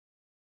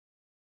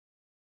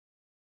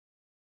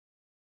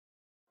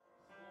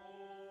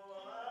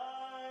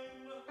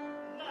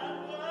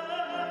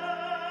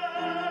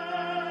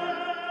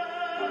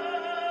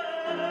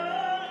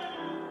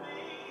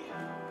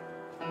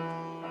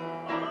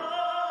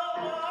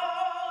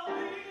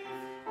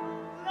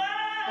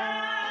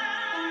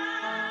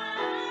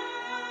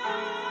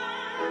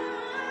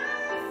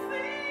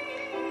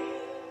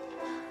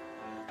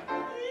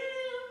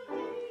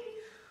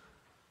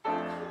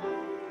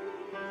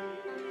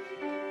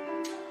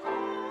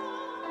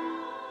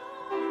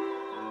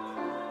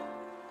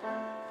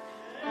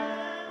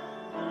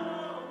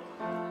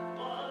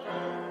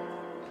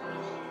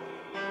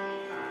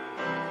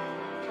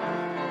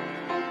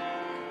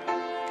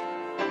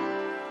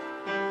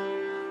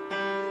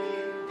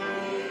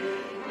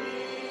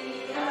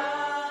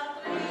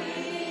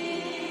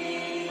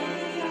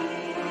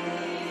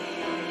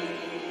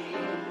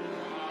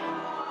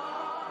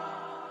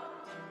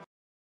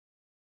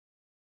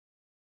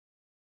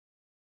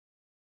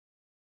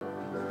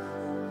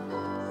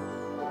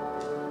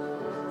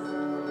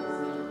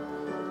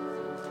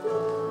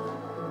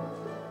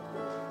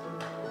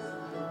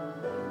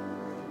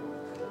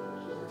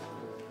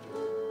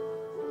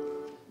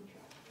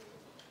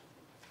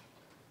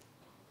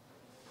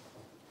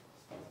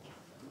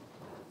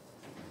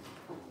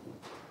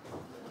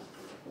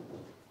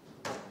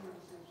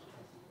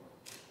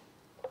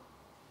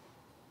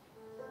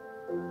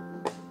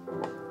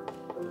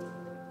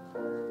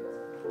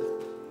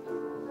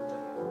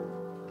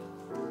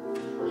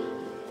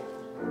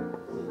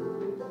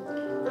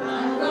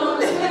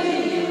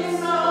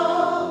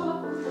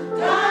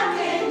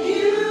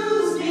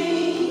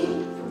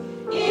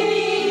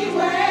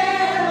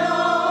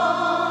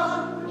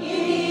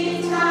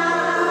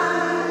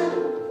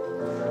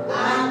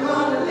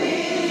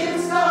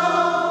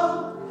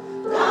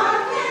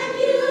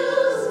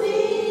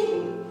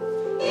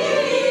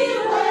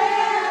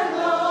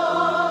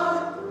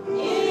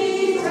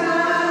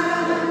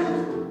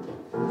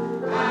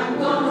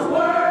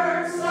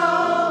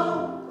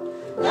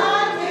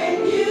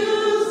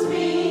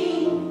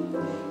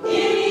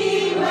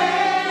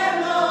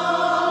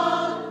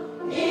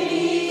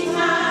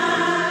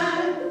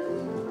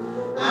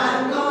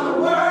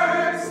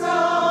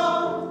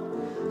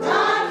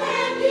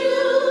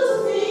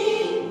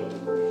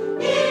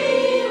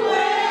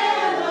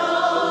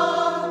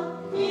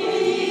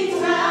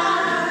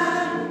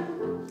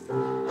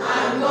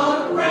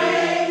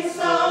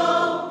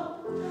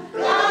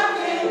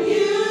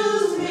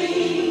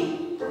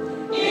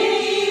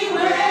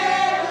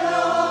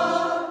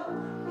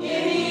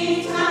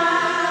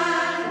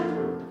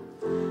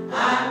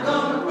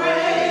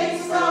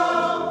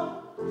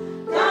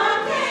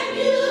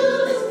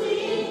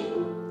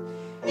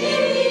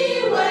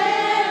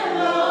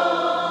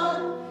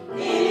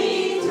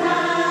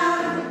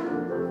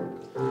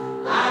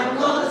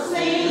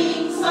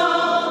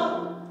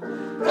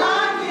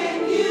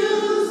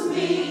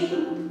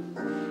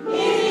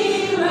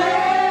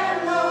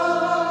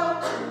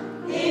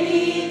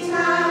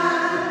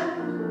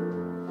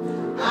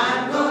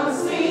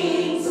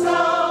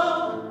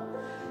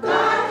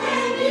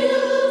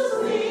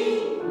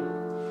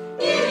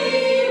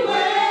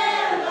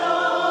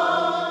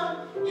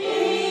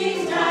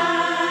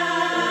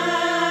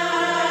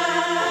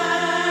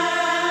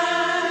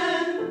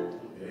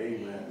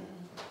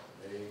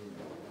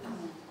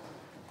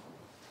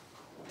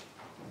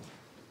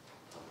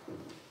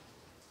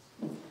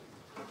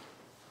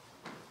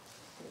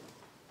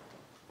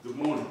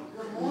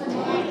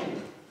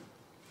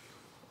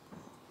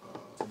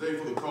Today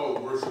for the call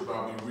of worship,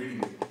 I'll be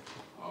reading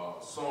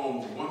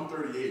Psalm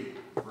 138,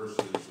 verses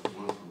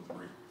 1 through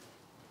 3.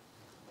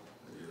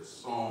 That is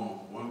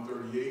Psalm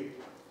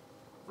 138,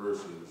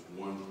 verses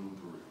 1 through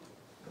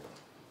 3.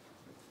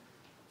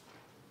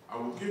 I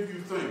will give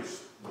you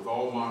thanks with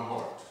all my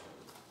heart.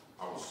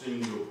 I will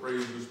sing your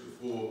praises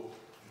before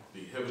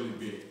the heavenly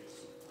beings.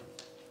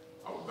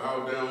 I will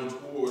bow down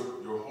toward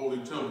your holy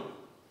temple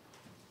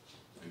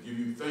and give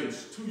you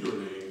thanks to your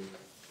name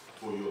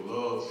for your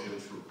love and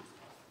truth.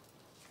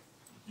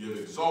 You have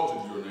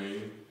exalted your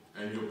name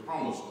and your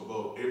promise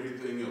above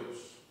everything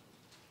else.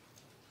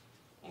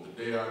 On the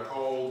day I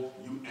called,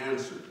 you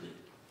answered me.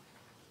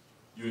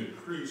 You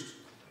increased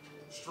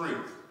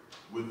strength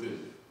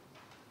within me.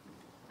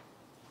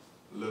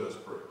 Let us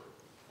pray.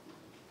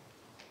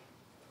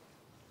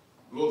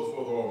 Lord the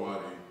Father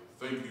Almighty,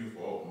 thank you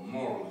for all the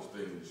marvelous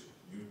things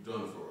you've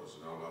done for us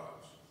in our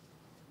lives.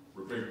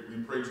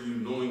 We pray to you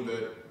knowing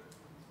that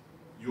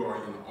you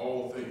are in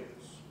all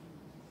things.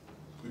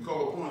 We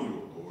call upon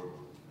you, Lord,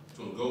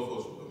 to engulf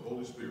us with the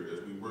Holy Spirit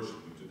as we worship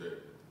you today.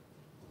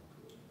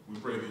 We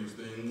pray these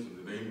things in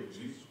the name of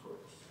Jesus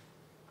Christ.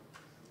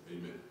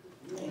 Amen.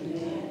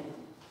 Amen.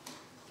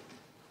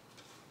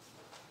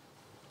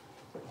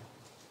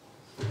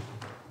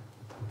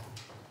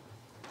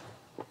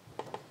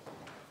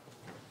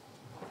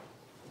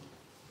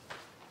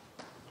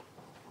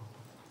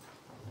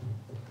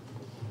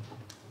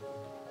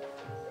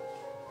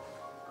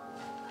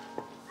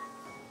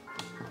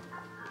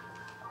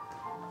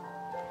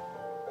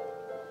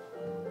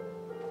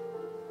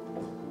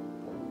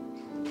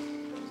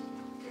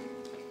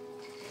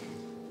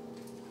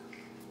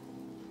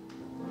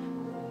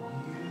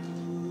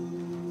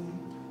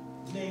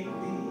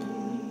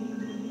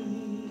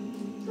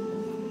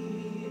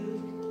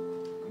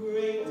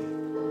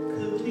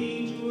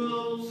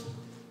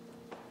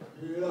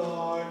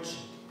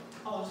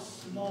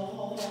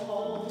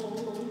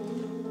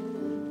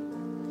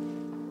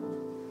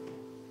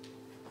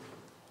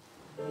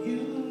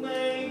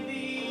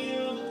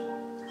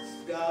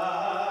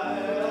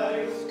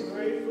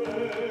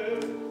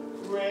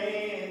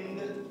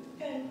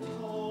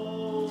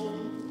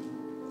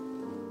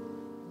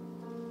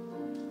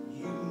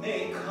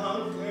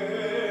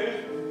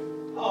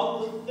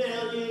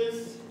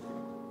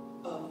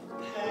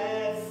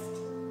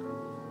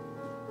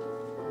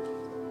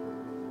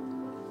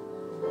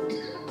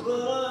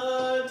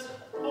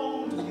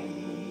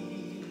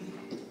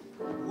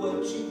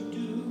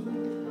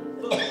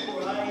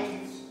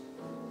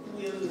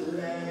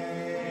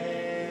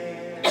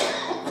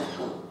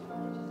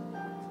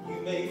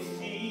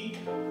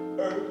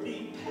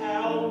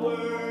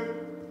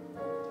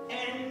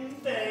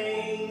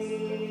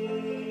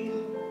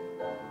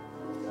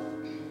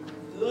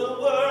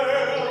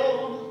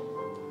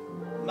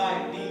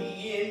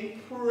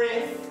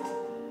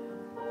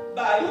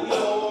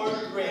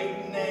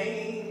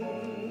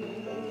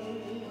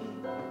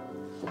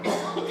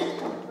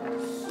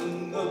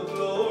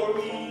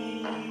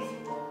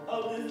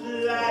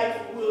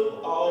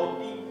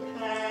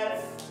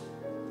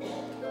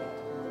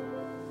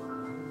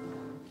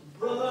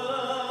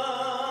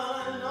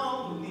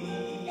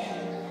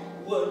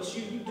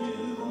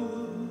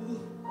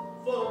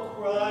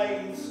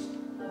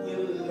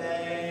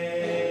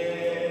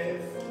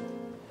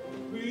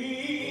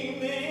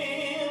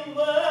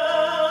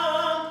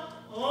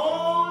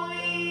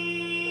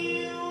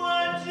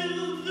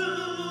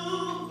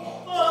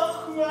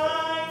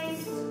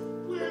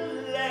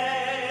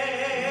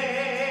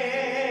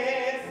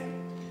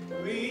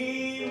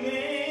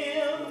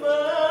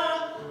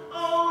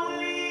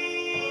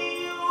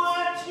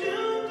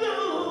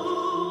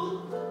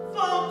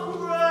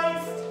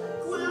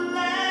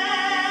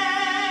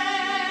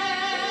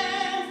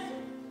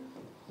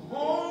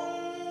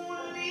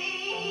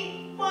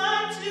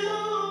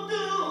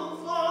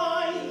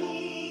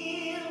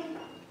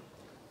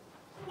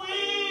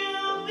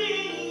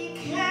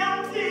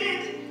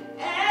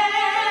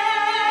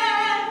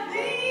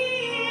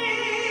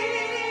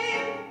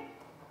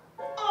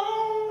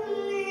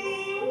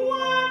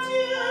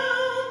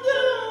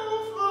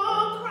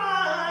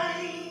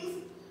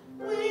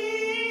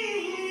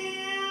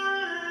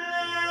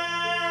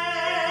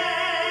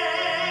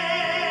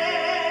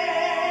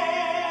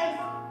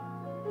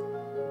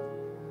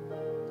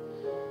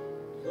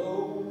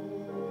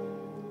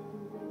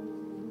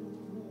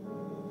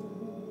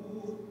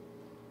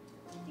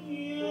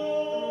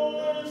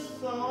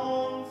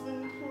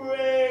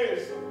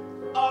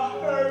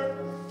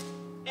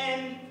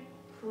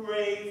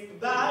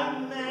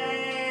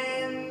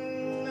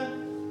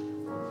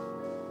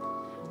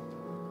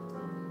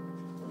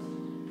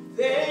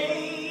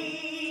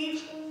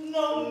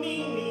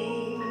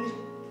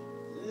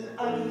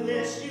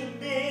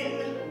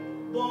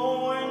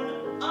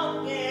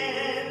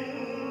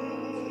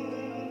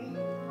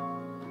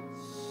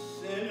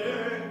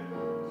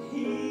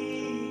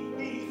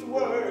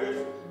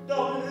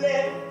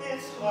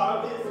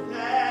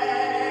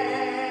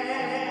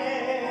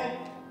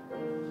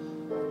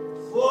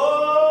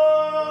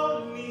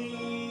 For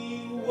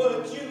me,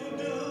 what you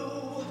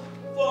do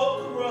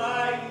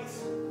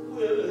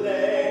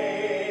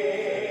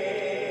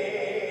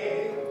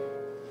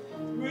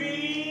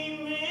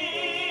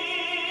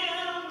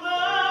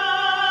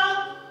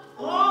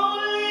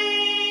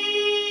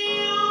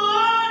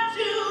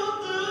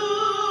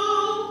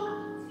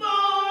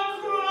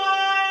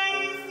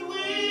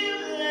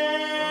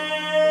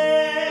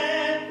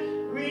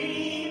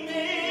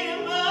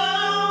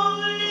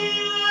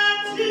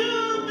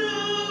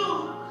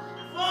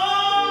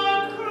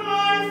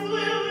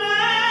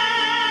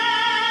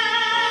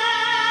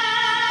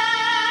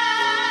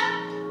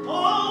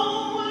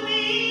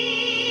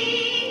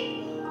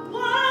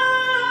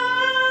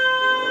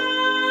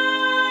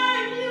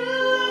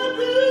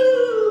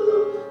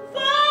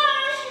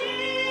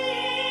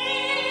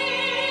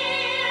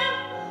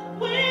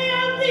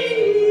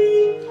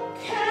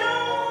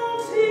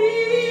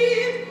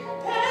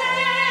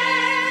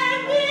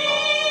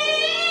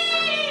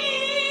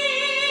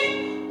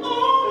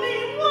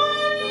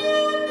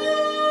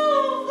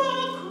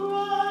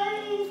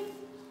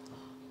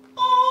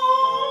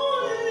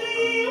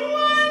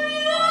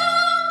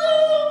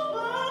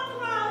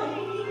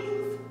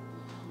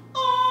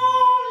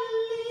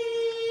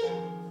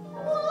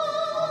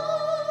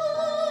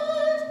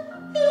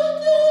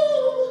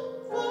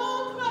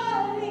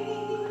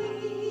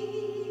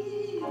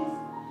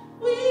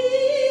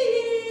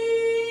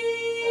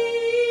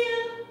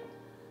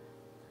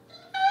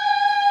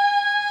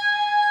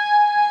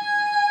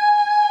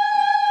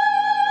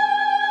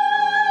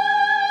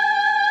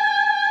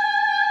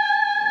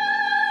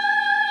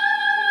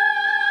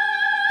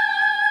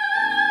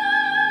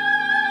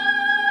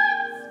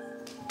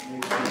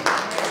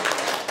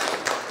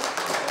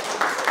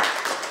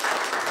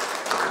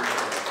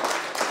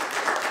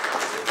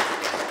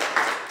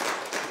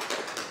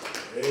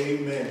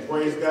Amen.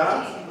 Praise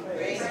God.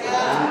 Praise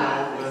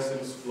God.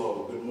 Blessings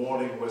flow. Good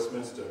morning,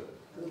 Westminster.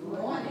 Good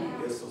morning.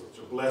 It's such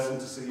a blessing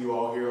to see you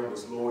all here on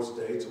this Lord's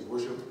Day to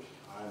worship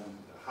in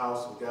the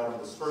house of God on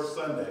this first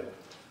Sunday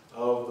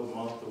of the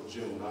month of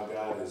June. Our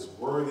God is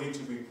worthy to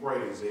be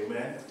praised.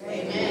 Amen.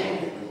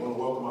 Amen. We want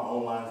to welcome our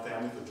online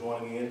family for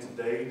joining in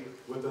today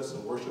with us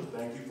in worship.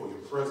 Thank you for your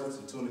presence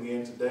and tuning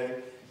in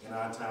today in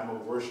our time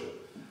of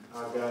worship.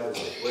 Our God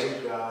is a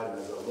great God, and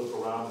as I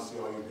look around and see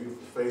all your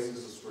beautiful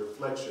faces, it's a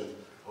reflection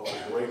of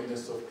the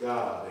greatness of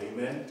God.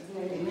 Amen?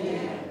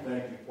 Amen.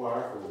 Thank you,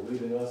 choir, for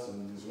leading us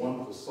in these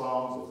wonderful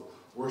songs of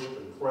worship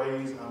and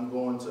praise. I'm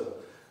going to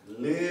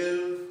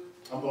live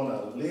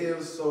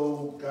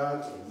so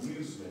God can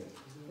use me.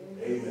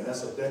 Amen.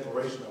 That's a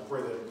declaration I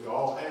pray that we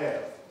all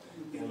have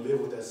and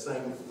live with that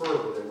same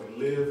fervor, that we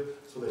live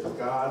so that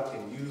God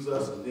can use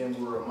us, and then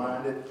we're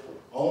reminded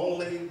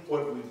only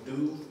what we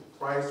do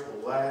for Christ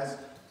will last.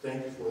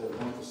 Thank you for that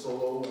wonderful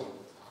solo.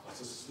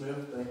 Sister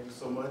Smith, thank you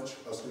so much.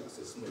 I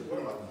said Smith, what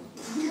am I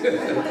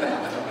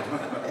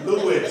doing?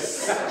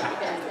 Lewis.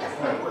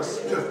 Where's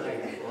Smith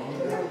came from?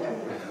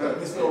 Let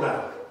me slow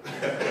down.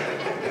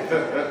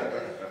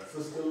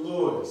 Sister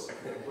Lewis.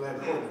 I'm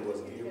glad Courtney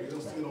wasn't here. We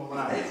don't see it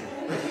online.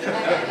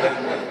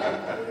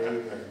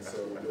 Amen. So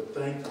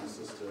thank you,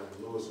 Sister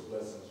Lewis, for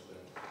blessing us with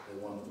that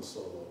wonderful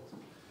solo.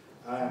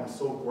 I am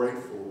so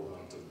grateful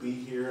to be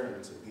here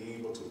and to be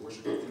able to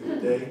worship with you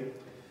today.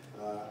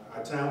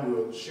 Our time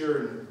we're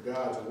sharing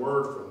God's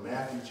word from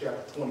Matthew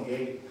chapter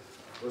 28,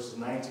 verses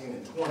 19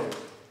 and 20.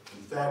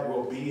 In fact,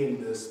 we'll be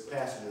in this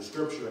passage of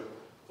scripture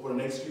over the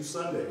next few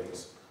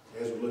Sundays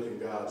as we look at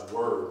God's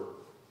word.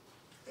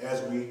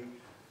 As we've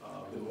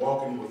been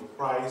walking with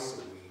Christ,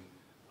 and we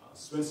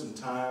spent some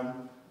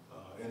time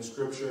in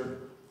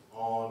scripture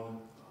on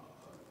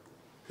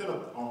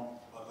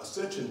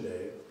Ascension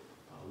Day,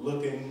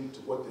 looking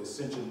to what the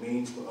ascension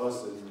means for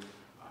us and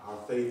our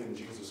faith in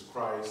Jesus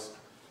Christ.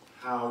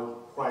 How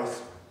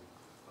Christ,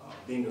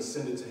 being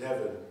ascended to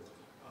heaven,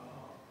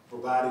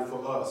 provided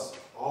for us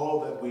all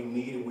that we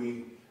needed.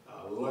 We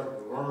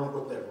learned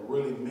what that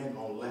really meant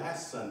on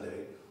last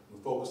Sunday. We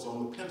focused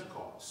on the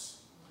Pentecost,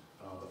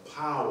 the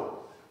power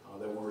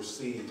that we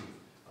received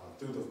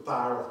through the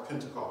fire of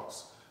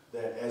Pentecost,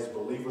 that as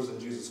believers in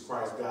Jesus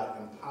Christ, God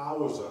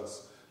empowers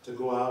us to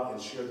go out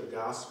and share the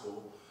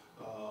gospel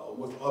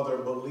with other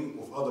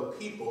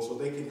people so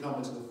they can come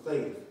into the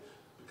faith,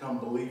 become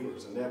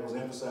believers. And that was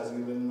emphasized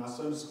even in our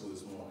Sunday school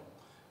this morning.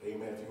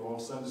 Amen. If you're on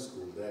Sunday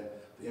school,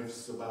 that the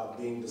emphasis about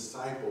being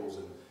disciples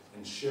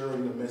and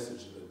sharing the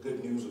message, the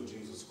good news of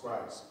Jesus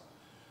Christ.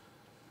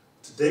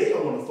 Today I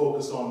want to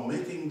focus on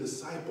making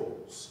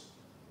disciples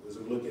as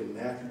we look at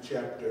Matthew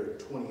chapter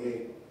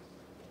 28,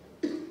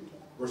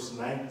 verse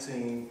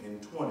 19 and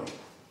 20.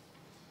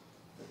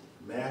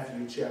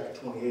 Matthew chapter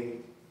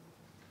 28,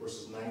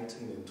 verses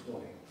 19 and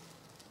 20.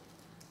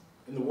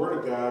 And the Word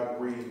of God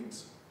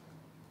reads,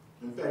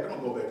 in fact, I'm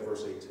going to go back to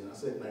verse 18. I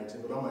said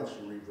 19, but I'm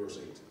actually read verse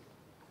 18.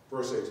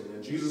 Verse 18,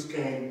 and Jesus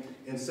came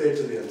and said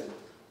to them,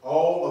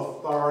 all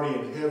authority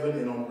in heaven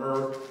and on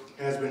earth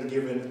has been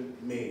given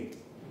me.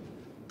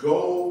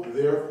 Go,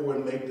 therefore,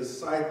 and make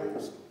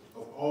disciples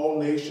of all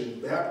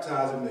nations,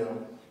 baptizing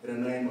them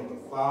in the name of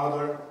the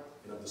Father,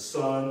 and of the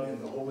Son,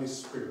 and the Holy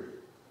Spirit.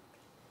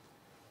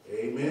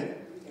 Amen?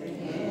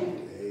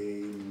 Amen.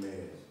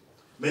 Amen.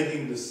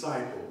 Making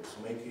disciples,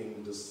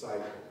 making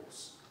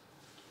disciples.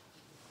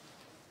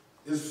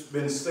 It's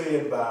been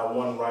said by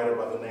one writer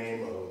by the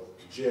name of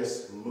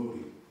Jess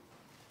Moody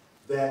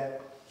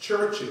that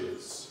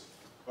churches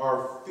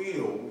are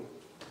filled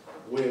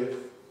with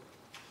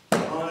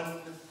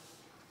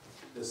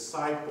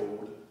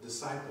undiscipled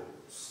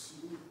disciples.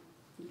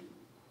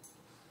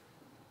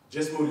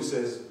 Jess Moody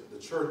says the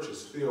church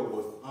is filled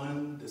with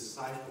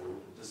undiscipled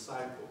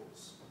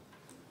disciples.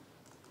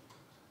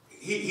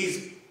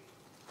 The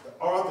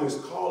author is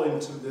calling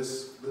to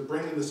this,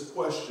 bringing this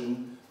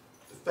question,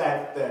 the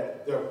fact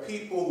that there are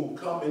people who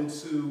come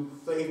into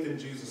faith in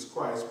Jesus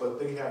Christ, but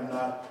they have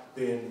not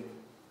been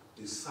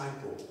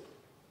discipled,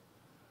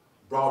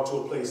 brought to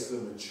a place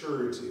of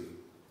maturity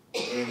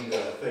in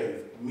their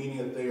faith, meaning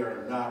that they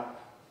are not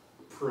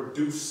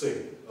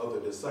producing other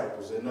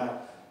disciples. They're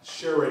not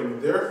sharing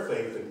their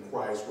faith in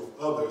Christ with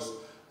others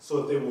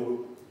so that they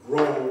will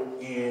grow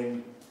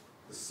in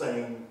the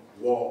same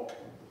walk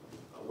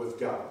with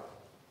God.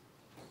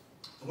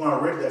 When I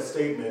read that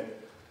statement,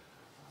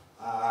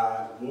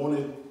 I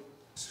wanted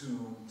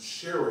to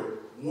share it,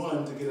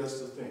 one, to get us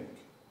to think.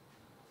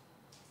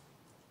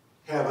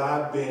 Have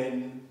I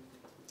been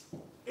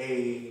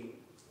a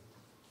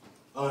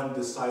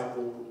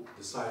undiscipled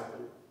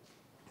disciple?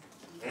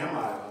 Am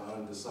I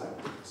an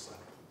undiscipled disciple?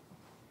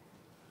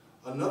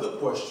 Another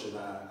question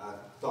I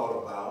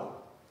thought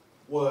about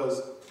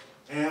was,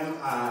 am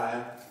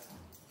I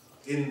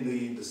in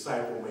the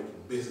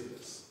disciple-making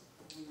business?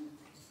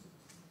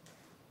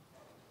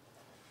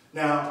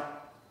 Now,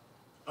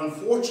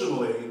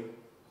 unfortunately,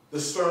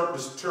 this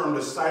term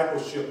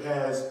discipleship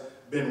has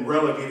been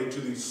relegated to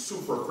these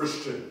super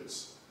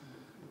Christians.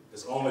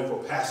 It's only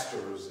for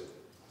pastors and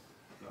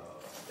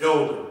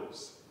elders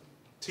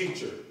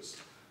teachers,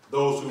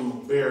 those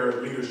who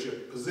bear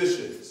leadership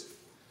positions.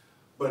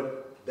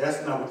 But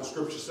that's not what the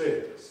scripture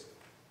says.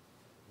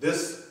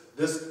 This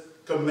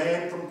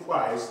command from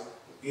Christ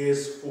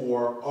is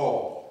for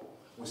all.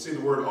 We see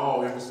the word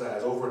all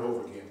emphasized over and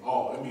over again.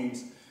 All. It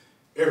means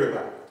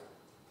everybody.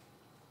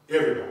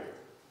 Everybody.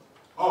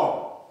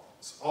 All.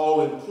 It's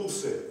all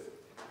inclusive.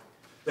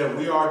 That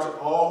we are to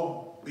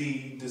all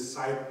be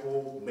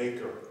disciple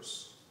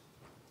makers.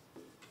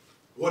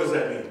 What does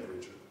that mean,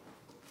 preacher?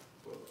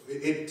 Well,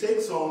 it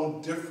takes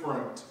on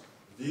different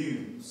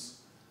views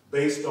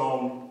based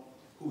on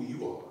who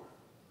you are.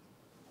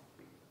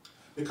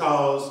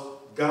 Because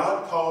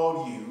God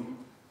called you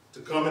to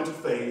come into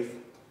faith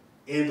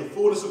in the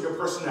fullness of your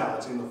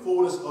personality, in the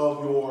fullness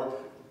of your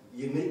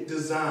unique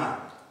design,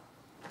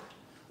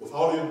 with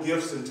all your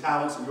gifts and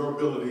talents and your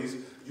abilities,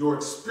 your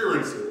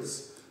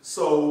experiences.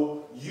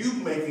 So you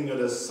making a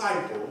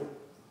disciple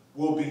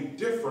will be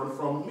different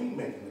from me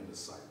making a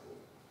disciple.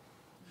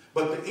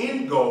 But the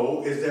end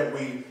goal is that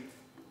we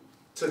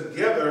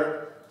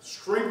together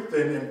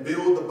strengthen and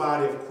build the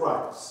body of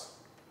Christ.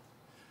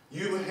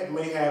 You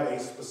may have a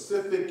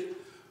specific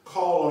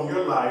call on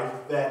your life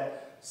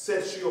that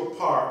sets you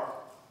apart,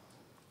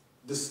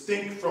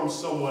 distinct from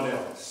someone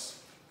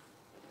else.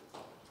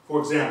 For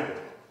example,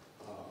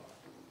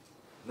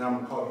 now I'm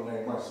going to call your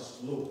name right,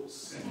 Sister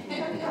Lewis.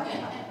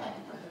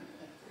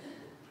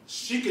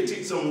 She could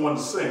teach someone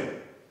to sing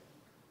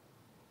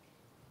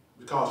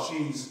because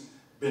she's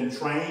been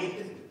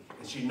trained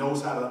and she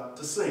knows how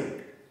to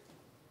sing.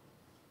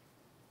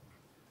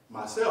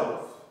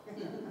 Myself,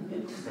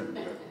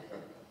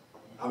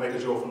 I make a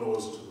joyful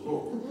noise to the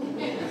Lord.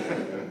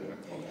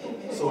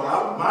 So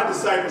my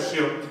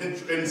discipleship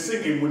in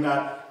singing would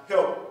not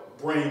help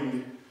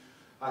bring,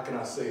 how can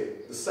I say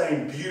it, the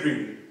same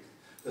beauty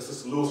that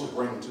Sister Lewis would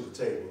bring to the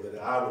table, that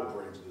I would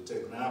bring to the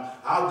table. Now,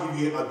 I'll give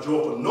you a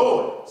joyful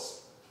noise,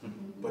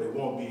 but it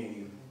won't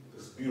be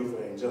this beautiful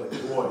angelic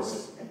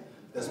voice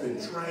that's been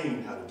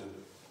trained how to do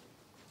it.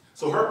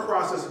 So her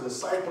process of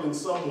discipling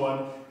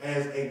someone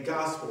as a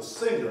gospel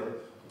singer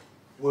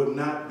will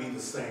not be the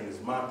same as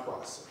my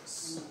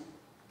process.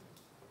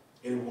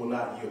 It will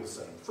not yield the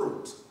same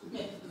fruit.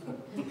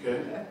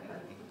 Okay?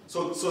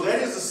 So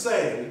that is to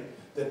say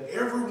that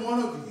every one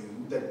of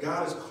you that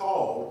God has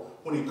called,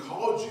 when he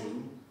called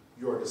you,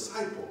 you're a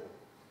disciple,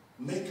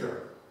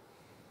 maker.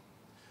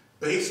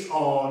 Based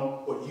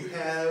on what you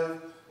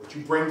have, what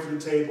you bring to the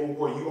table,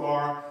 where you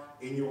are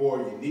in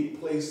your unique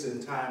place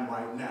in time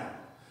right now.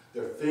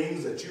 There are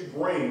things that you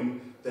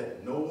bring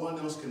that no one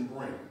else can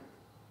bring.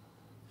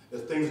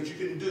 There are things that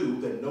you can do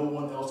that no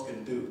one else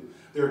can do.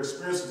 There are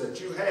experiences that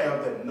you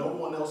have that no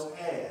one else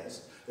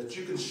has, that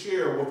you can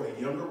share with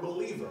a younger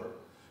believer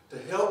to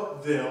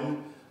help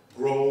them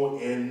grow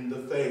in the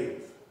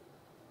faith.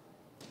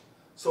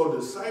 So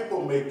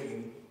disciple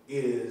making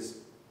is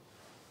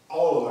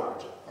all of our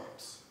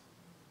jobs.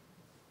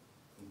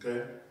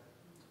 Okay?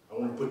 I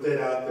want to put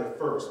that out there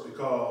first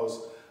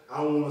because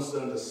I want us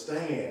to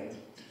understand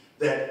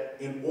that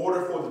in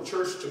order for the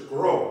church to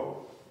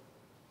grow,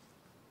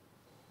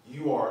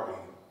 you are a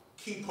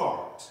key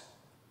part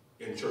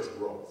in church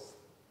growth.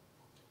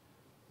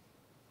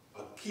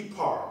 A key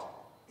part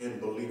in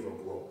believer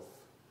growth.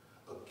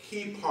 A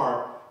key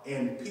part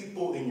in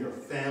people in your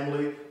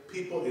family,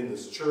 people in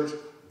this church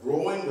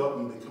growing up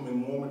and becoming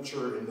more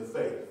mature in the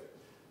faith.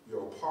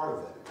 You're a part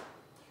of that.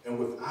 And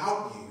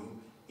without you,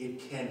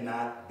 it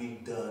cannot be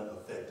done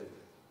effectively.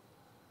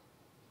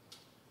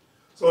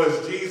 So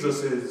as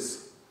Jesus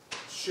is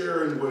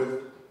sharing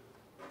with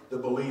the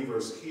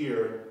believers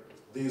here,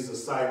 these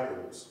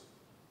disciples,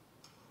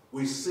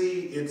 we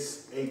see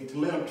it's a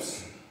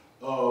glimpse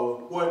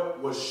of what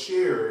was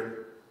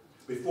shared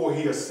before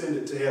he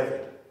ascended to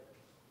heaven.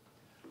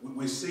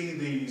 We see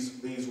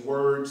these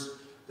words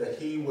that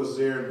he was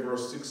there in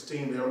verse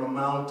 16, they're on the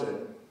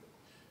mountain,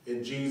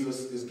 and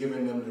Jesus is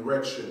giving them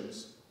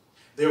directions.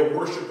 They're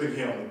worshiping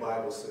him, the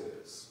Bible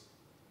says.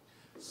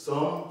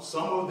 Some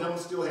of them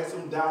still had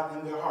some doubt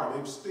in their heart.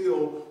 They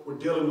still were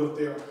dealing with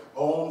their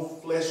own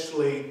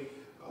fleshly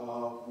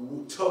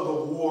tug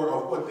of war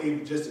of what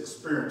they've just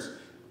experienced.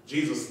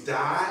 Jesus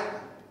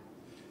died.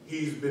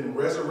 He's been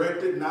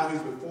resurrected. Now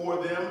he's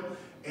before them.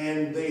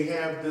 And they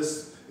have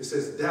this, it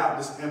says doubt,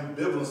 this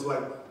ambivalence,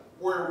 like,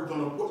 where are we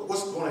going to,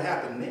 what's going to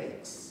happen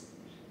next?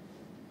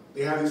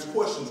 They have these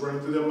questions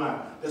running through their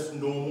mind. That's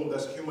normal.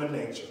 That's human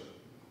nature.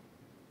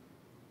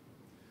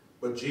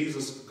 But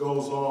Jesus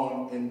goes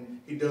on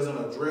and he doesn't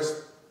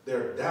address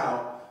their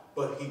doubt,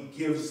 but he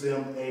gives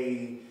them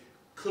a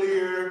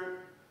clear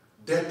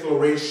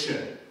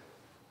declaration.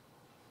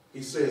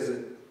 He says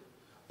that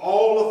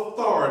all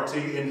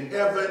authority in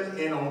heaven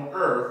and on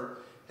earth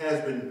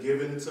has been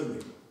given to me.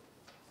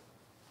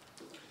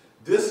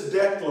 This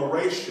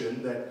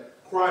declaration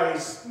that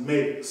Christ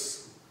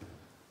makes,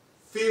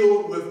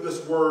 filled with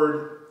this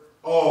word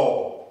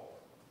all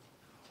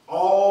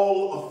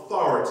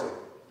authority,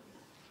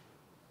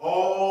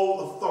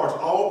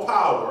 all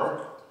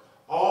power,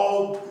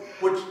 all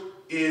which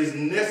is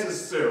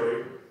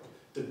necessary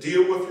to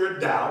deal with your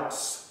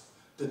doubts,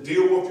 to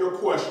deal with your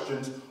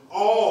questions,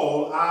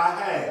 all I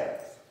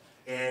have.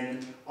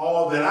 And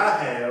all that I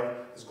have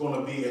is going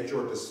to be at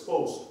your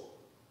disposal,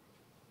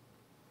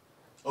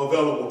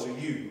 available to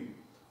you,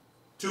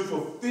 to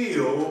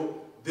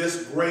fulfill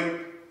this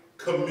great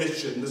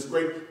commission, this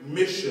great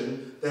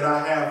mission that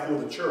I have for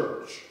the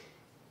church.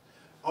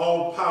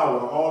 All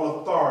power,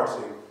 all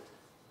authority,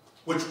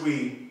 which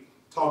we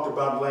talked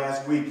about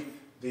last week,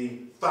 the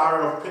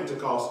fire of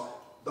Pentecost,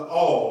 the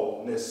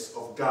allness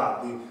of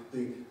God,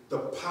 the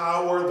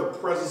power, the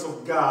presence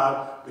of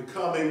God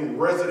becoming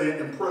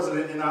resident and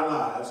present in our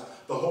lives,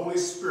 the Holy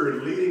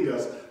Spirit leading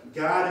us,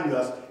 guiding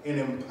us, and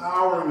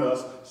empowering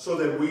us so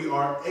that we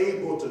are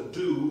able to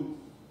do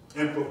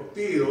and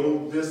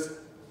fulfill this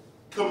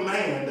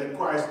command that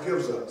Christ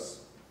gives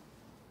us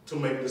to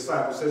make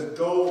disciples. It says,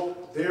 go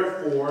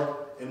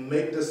therefore and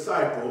make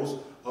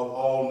disciples of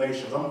all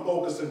nations. I'm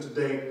focusing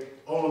today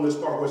on this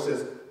part where it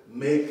says,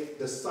 make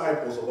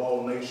disciples of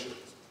all nations.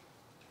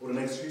 For the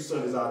next few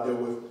Sundays I'll deal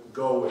with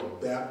go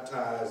and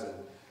baptize in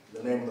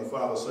the name of the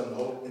Father, Son, and the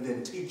Holy, and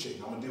then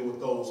teaching. I'm going to deal with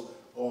those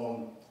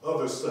on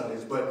other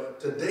Sundays.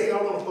 But today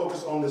I want to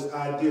focus on this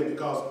idea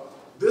because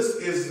this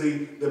is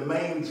the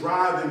main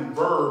driving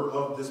verb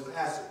of this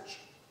passage.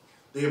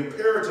 The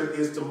imperative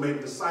is to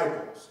make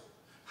disciples.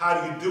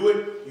 How do you do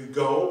it? You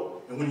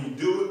go, and when you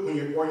do it, when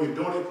you're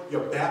doing it,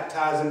 you're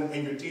baptizing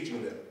and you're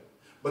teaching them.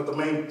 But the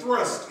main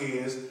thrust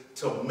is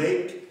to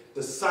make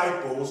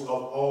disciples of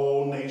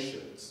all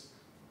nations.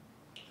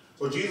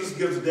 So Jesus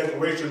gives a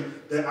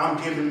declaration that I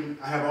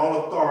have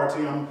all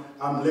authority.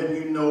 I'm letting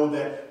you know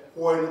that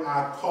when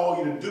I call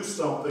you to do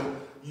something,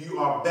 you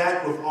are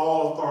backed with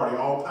all authority,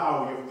 all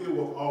power. You're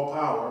filled with all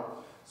power.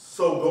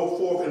 So go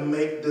forth and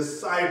make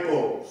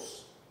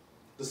disciples.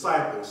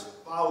 Disciples,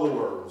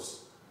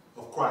 followers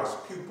of Christ,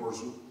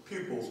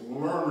 pupils,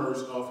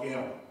 learners of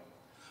him.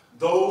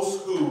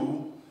 Those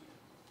who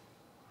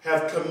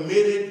have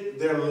committed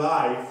their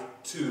life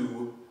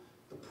to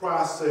the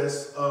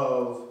process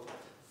of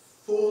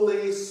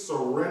fully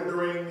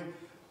surrendering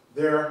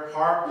their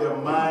heart, their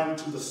mind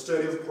to the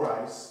study of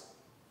Christ,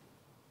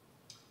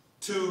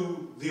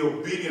 to the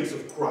obedience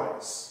of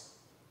Christ,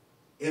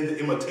 in the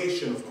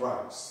imitation of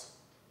Christ,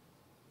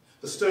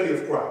 the study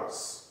of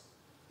Christ,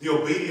 the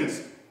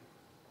obedience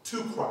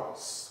to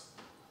Christ,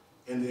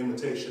 and the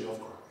imitation of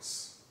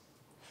Christ.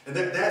 And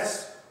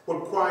that's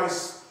what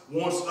Christ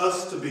wants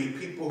us to be,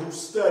 people who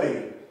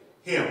study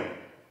him,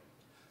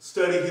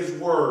 study his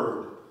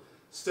word,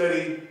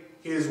 study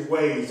his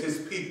ways, his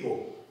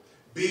people.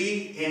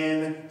 Be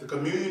in the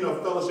communion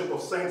of fellowship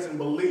of saints and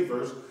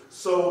believers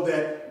so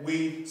that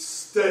we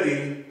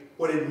study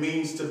what it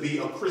means to be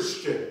a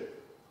Christian,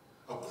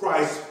 a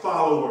Christ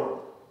follower.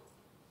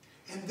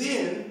 And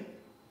then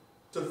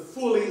to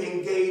fully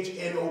engage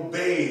in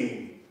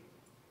obeying,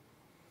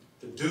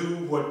 to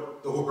do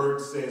what the word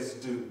says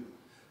do,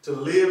 to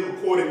live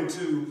according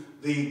to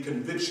the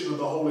conviction of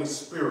the Holy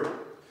Spirit,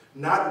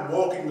 not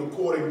walking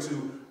according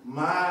to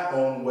my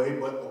own way,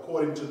 but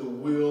according to the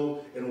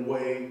will and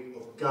way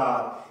of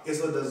God.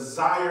 It's a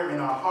desire in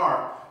our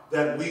heart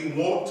that we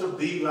want to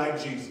be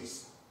like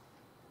Jesus.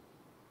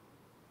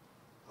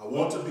 I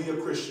want to be a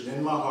Christian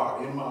in my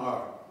heart, in my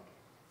heart.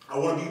 I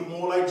want to be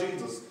more like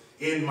Jesus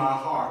in my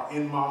heart,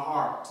 in my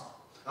heart.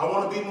 I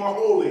want to be more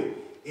holy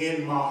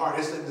in my heart.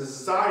 It's a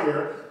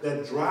desire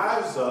that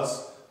drives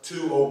us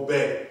to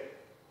obey.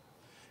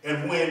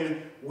 And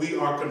when we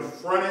are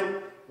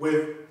confronted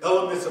with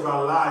elements of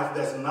our life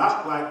that's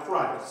not like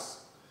Christ,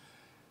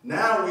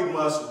 now we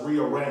must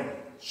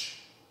rearrange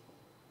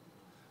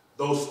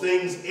those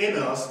things in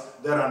us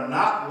that are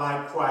not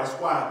like Christ.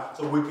 Why?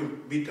 So we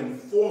can be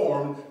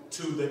conformed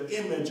to the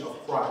image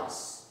of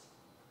Christ.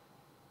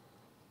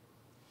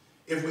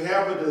 If we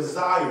have a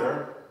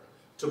desire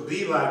to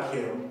be like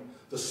him,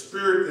 the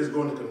Spirit is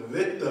going to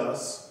convict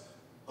us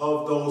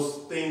of those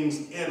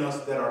things in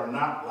us that are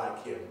not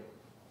like him.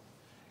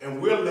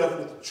 And we're left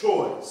with the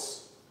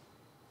choice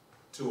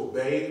to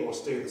obey or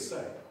stay the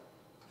same.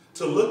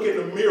 To look in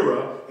the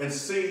mirror and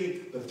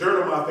see the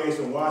dirt on my face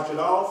and wash it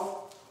off,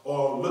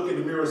 or look in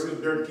the mirror and see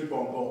the dirt and keep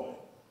on going.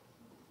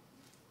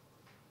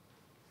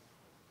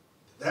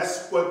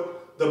 That's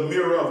what the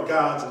mirror of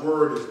God's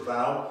word is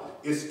about,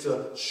 is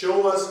to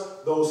show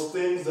us those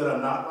things that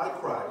are not like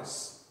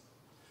Christ,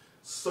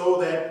 so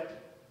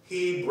that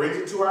he brings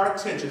it to our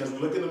attention as we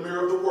look in the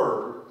mirror of the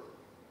word,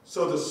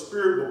 so the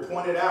Spirit will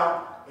point it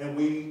out and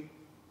we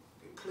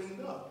get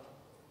cleaned up.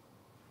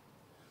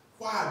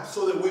 Why?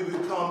 So that we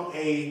become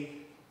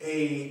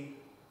a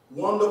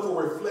wonderful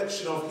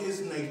reflection of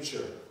his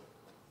nature,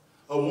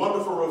 a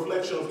wonderful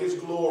reflection of his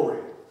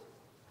glory.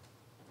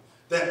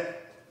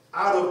 That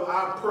out of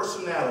our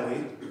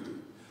personality,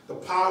 the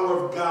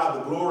power of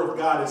God, the glory of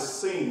God is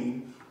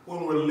seen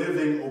when we're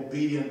living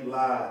obedient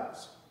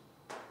lives.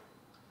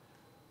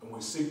 And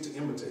we seek to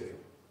imitate him.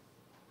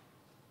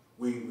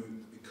 We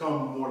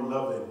become more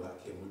loving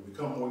like him. We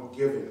become more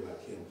giving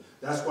like him.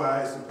 That's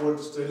why it's important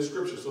to study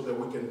Scripture, so that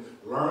we can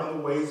learn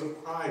the ways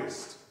of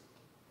Christ,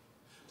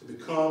 to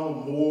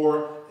become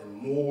more and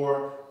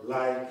more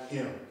like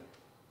him.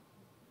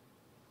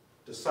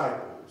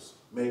 disciples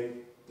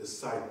make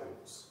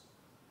disciples.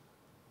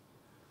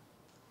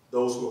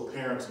 Those who are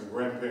parents and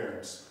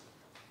grandparents,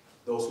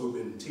 those who have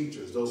been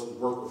teachers, those who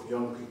work with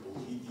young people,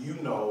 you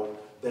know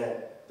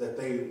that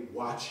they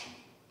watch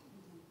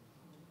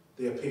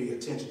you. They pay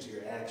attention to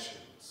your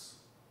actions.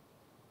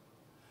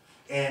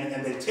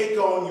 And they take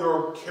on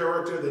your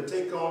character, they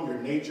take on your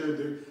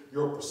nature,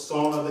 your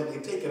persona, they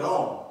take it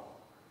on.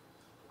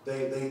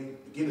 They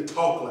begin to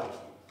talk like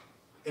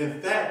you. In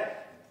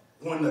fact,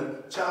 when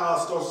the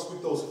child starts to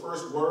speak those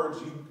first words,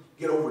 you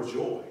get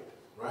overjoyed,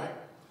 right?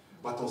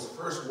 About those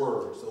first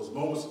words, those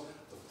moments,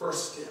 the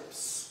first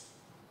steps.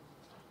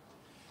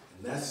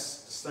 And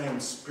that's the same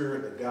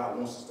spirit that God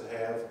wants us to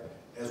have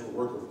as we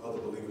work with other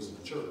believers in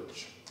the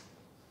church.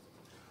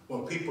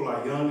 When people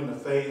are young in the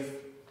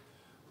faith,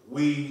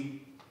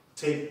 we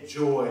take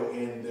joy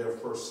in their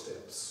first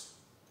steps.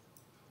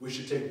 We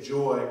should take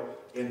joy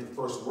in the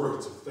first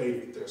words of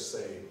faith that they're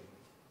saying.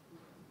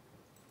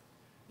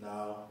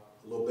 Now,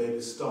 little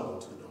babies stumble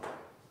too, don't they?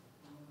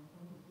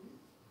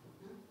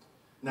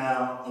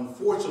 Now,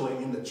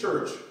 unfortunately, in the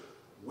church,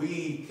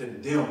 we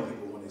condemn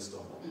people when they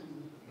stumble.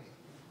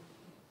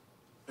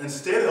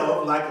 Instead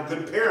of, like a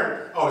good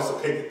parent, oh, it's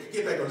okay,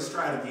 get back on, let's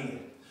try it again.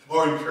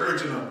 Or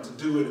encouraging them to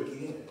do it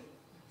again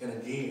and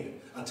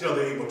again until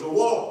they're able to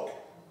walk.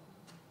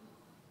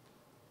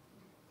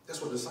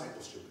 That's what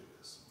discipleship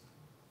is.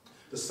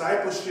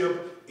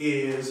 Discipleship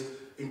is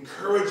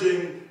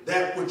encouraging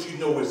that which you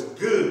know is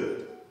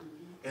good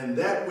and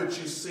that which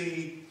you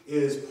see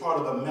is part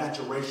of the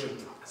maturation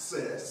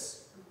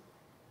process.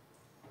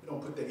 We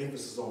don't put the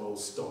emphasis on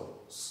those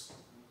stones.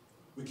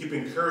 We keep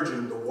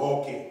encouraging the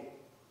walking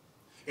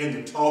and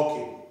the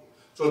talking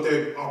so that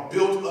they are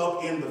built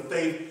up in the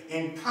faith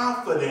and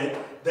confident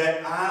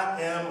that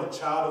I am a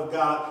child of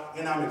God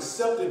and I'm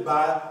accepted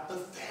by the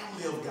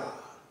family of God.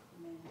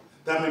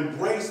 That I'm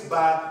embraced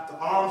by the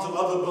arms of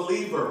other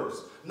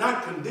believers.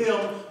 Not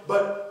condemned,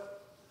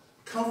 but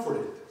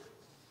comforted,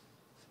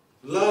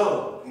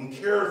 loved, and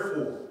cared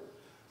for.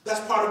 That's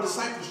part of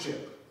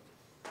discipleship.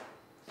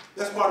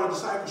 That's part of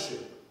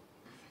discipleship.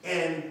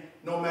 And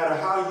no matter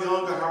how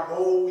young or how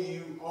old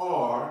you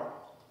are,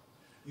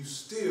 you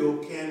still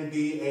can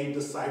be a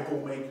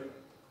disciple maker.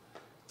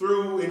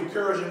 Through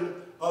encouraging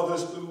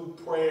others through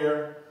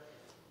prayer.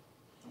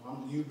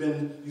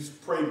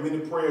 You've prayed many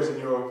prayers in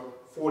your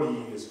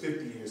 40 years,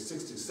 50 years,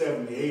 60,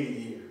 70, 80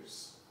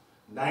 years,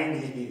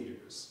 90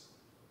 years.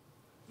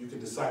 You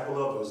can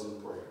disciple others in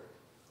prayer.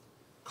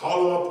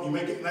 Call them up. You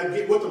may not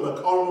get with them,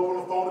 but call them up on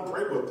the phone and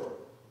pray with them.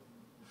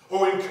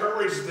 Or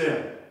encourage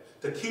them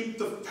to keep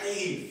the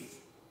faith.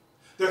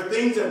 There are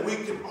things that we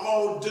can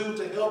all do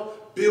to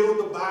help build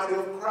the body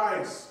of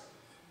Christ.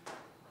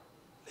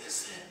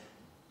 Listen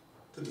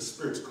to the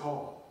Spirit's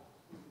call.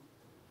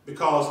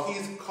 Because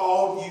He's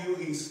called you,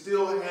 He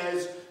still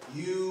has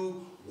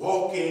you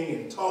walking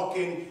and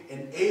talking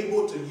and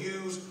able to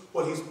use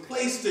what He's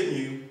placed in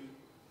you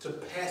to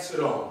pass it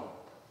on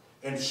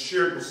and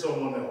share it with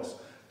someone else.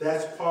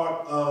 That's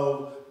part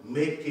of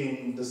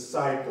making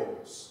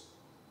disciples.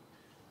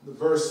 The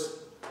verse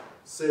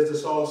says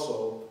this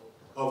also,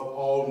 of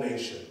all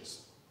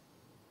nations.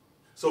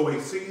 So we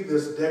see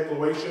this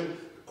declaration.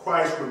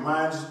 Christ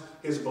reminds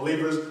His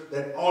believers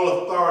that all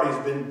authority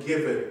has been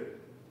given.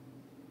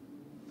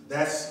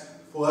 That's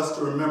for us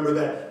to remember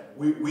that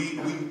we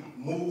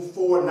move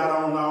forward not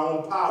on our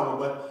own power,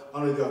 but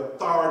under the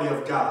authority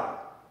of God.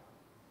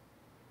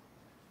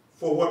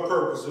 For what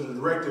purpose? The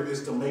directive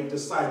is to make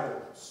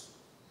disciples.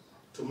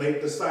 To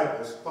make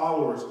disciples,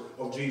 followers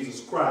of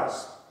Jesus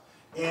Christ.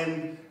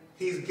 And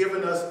He's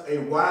given us a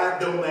wide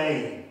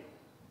domain.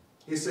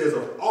 He says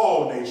of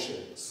all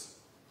nations.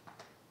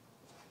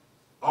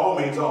 All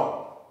means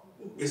all.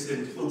 It's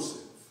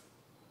inclusive.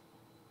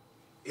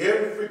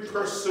 Every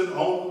person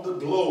on the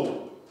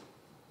globe,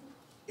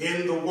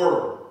 in the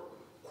world,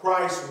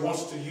 Christ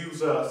wants to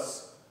use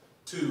us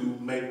to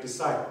make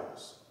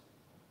disciples.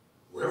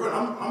 Reverend,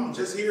 I'm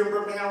just here in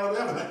Birmingham,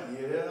 Alabama.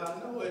 Yeah, I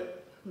know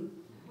it.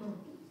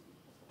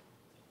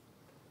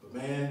 But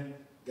man,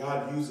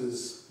 God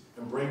uses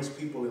and brings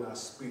people in our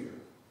sphere.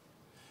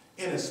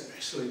 And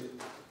especially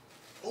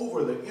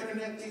over the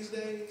internet these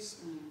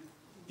days,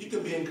 you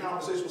can be in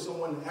conversation with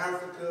someone in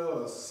Africa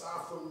or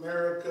South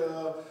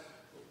America,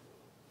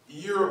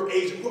 Europe,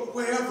 Asia,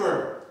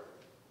 wherever.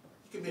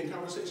 You can be in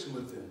conversation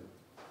with them.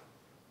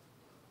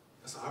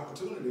 That's an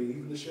opportunity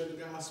even to share the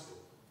gospel.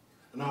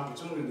 An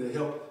opportunity to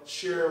help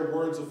share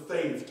words of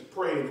faith, to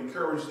pray and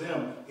encourage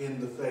them in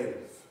the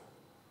faith.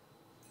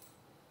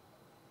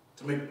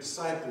 To make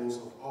disciples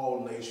of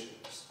all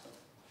nations.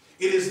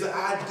 It is the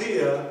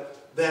idea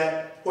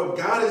that what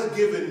God has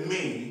given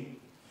me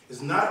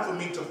is not for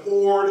me to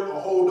hoard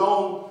or hold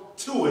on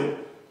to it,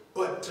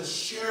 but to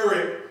share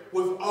it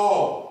with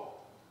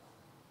all.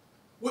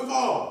 With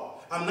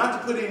all. I'm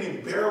not to put any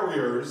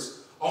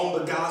barriers on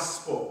the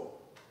gospel.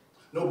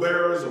 No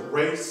barriers of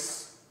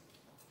race.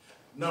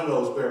 None of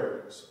those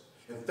barriers.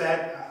 In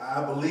fact,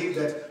 I believe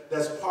that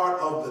that's part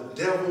of the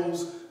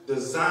devil's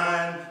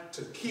design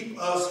to keep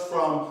us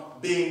from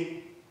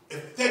being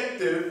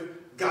effective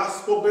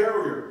gospel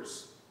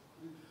barriers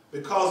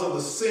because of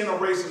the sin of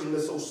racism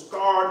that so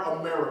scarred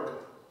America.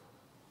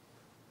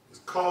 It's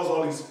caused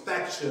all these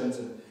factions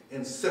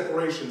and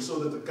separation so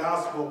that the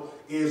gospel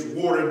is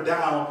watered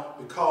down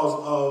because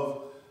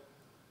of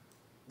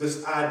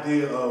this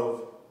idea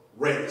of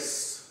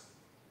race.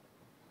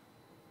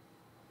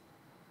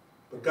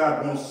 But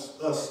God wants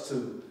us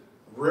to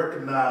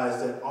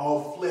recognize that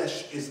all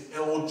flesh is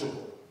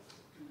eligible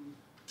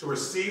to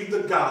receive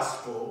the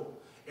gospel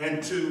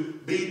and to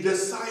be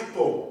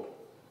discipled.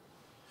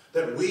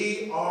 That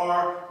we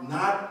are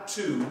not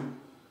to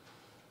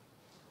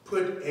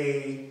put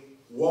a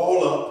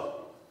wall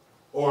up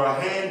or a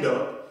hand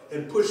up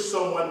and push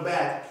someone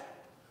back.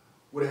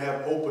 We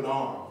have open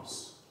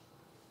arms,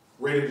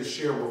 ready to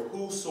share with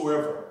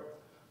whosoever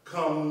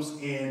comes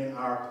in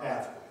our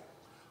pathway,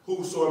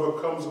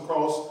 whosoever comes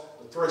across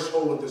the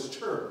threshold of this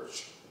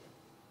church.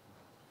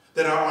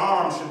 That our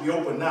arms should be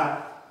open,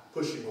 not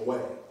pushing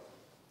away.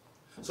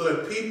 So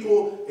that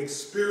people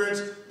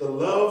experience the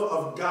love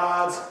of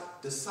God's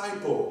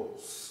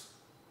disciples.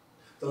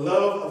 The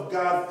love of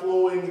God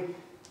flowing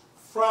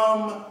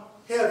from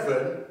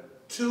heaven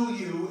to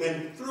you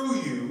and through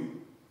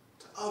you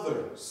to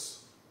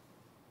others.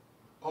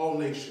 All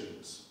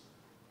nations,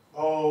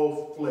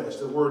 all flesh.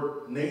 The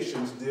word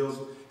nations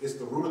it's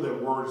the root of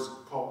that word is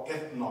called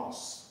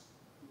ethnos.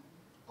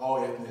 All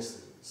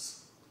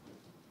ethnicities.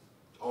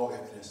 All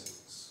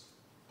ethnicities.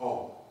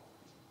 All.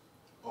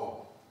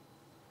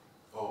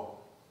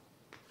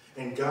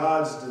 And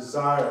God's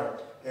desire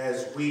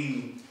as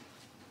we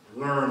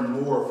learn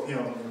more of him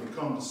and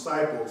become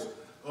disciples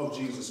of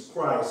Jesus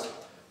Christ,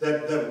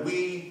 that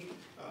we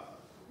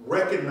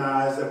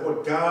recognize that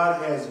what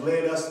God has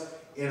led us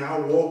in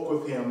our walk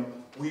with him,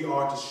 we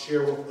are to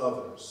share with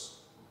others.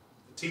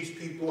 To teach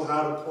people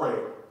how to pray,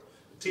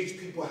 to teach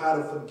people how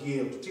to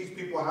forgive, to teach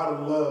people how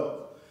to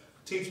love,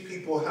 to teach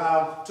people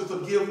how to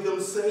forgive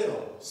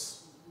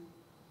themselves,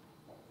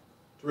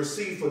 to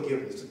receive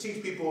forgiveness, to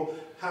teach people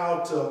how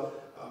to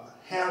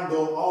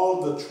handle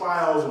all the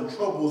trials and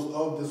troubles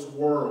of this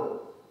world.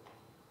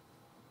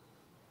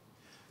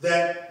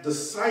 That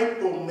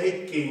disciple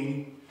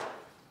making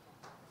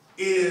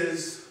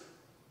is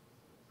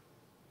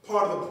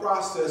part of the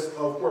process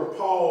of where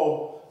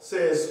Paul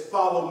says,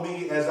 follow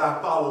me as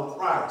I follow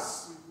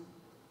Christ.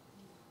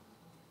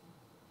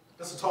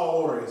 That's a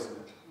tall order, isn't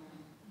it?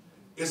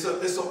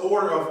 It's an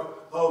order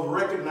of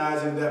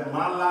recognizing that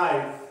my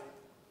life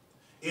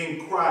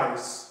in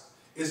Christ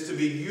is to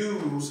be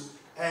used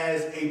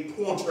as a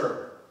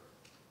pointer,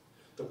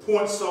 to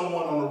point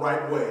someone on the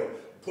right way,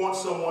 point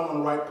someone on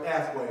the right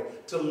pathway,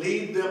 to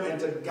lead them and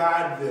to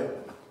guide them.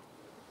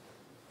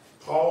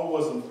 Paul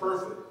wasn't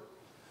perfect,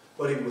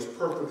 but he was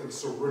perfectly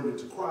surrendered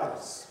to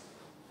Christ.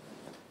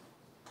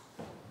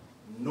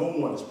 No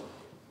one is perfect.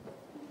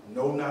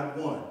 No, not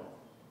one.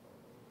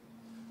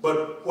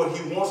 But what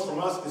he wants from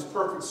us is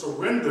perfect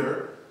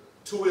surrender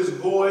to his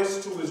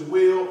voice, to his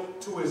will,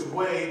 to his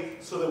way,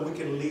 so that we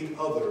can lead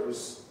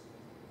others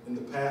in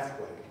the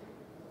pathway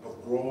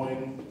of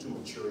growing to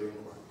maturity in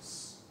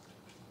Christ.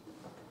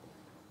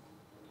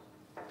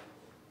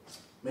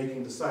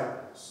 Making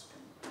disciples.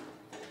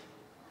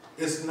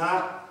 It's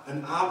not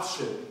an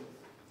option,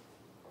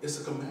 it's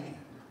a command.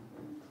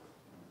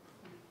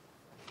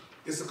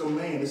 It's a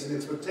command, it's an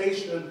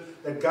expectation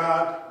that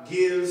God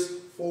gives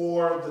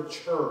for the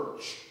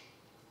church.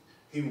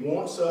 He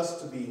wants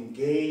us to be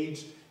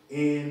engaged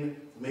in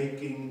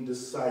making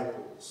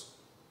disciples.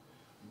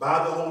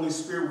 By the Holy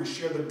Spirit, we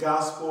share the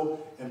gospel,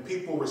 and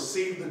people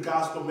receive the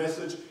gospel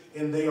message,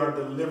 and they are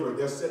delivered.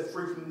 They're set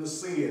free from the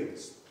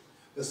sins.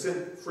 They're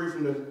set free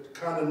from the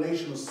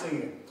condemnation of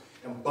sin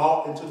and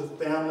brought into the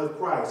family of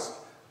Christ.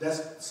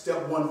 That's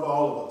step one for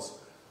all of us.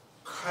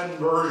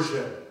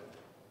 Conversion.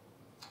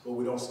 But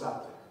we don't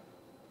stop there.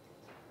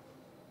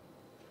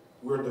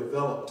 We're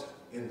developed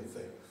in the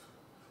faith.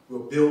 We're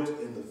built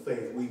in the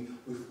faith. We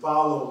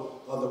follow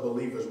other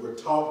believers. We're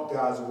taught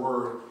God's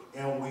word,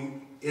 and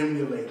we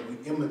emulate, we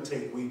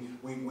imitate, we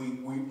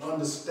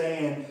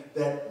understand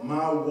that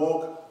my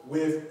walk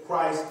with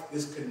Christ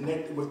is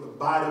connected with the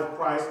body of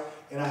Christ,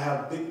 and I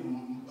have big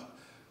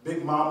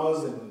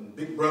mamas and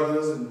big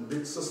brothers and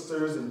big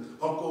sisters and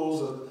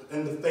uncles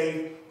in the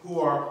faith who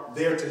are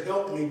there to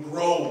help me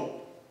grow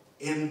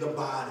in the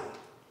body.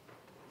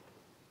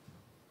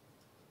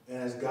 And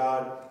as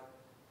God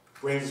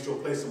brings us to a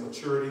place of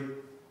maturity,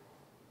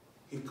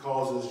 he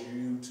causes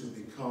you to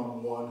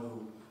become one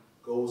who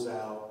goes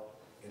out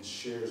and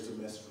shares the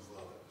message with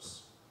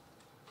others.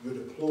 You're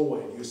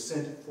deployed, you're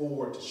sent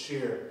forward to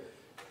share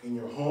in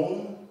your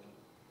home,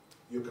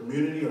 your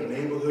community, your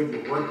neighborhood,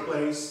 your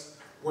workplace,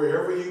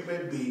 wherever you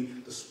may be.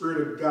 The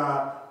Spirit of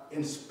God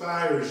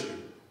inspires you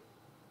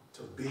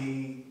to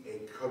be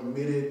a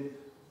committed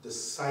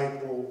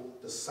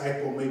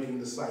disciple-making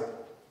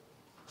disciple,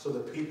 so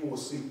that people will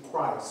see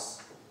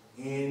Christ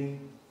in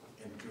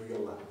and through your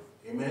life.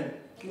 Amen?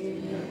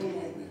 Amen.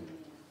 Amen.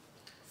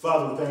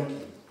 Father, we thank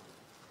you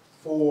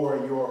for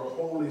your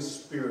Holy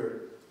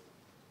Spirit,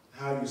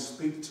 how you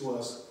speak to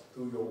us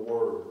through your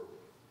word.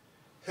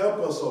 Help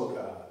us, oh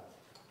God,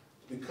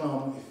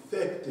 become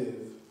effective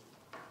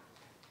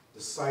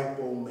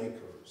disciple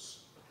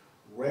makers,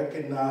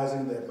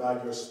 recognizing that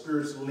by your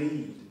Spirit's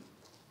lead,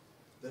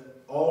 that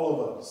all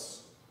of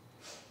us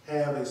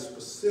have a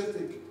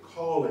specific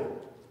calling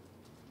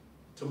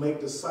to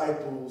make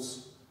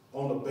disciples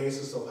on the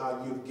basis of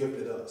how you've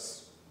gifted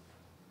us,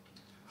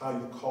 how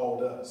you've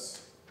called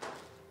us.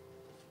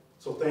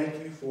 So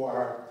thank you for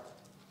our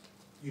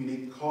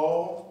unique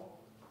call.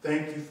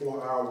 Thank you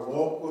for our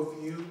walk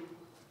with you.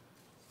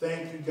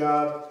 Thank you,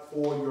 God,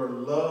 for your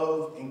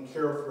love and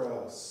care for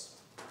us.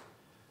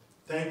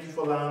 Thank you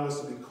for allowing us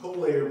to be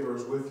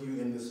co-laborers with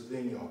you in this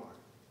vineyard.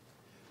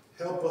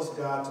 Help us,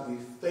 God, to be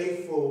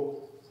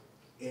faithful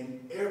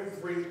in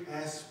every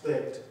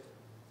aspect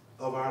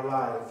of our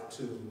life,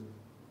 to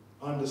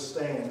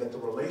understand that the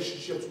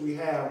relationships we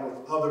have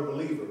with other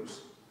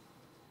believers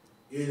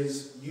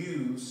is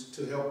used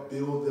to help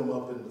build them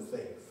up in the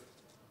faith.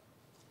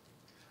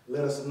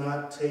 Let us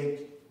not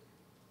take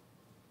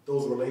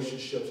those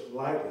relationships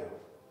lightly,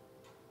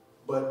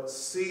 but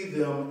see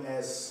them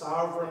as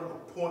sovereign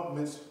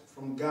appointments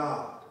from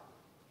God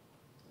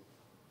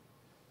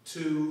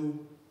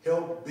to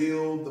help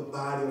build the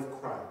body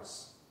of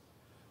Christ,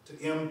 to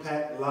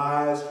impact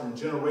lives from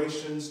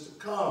generations to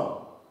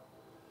come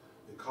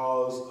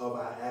because of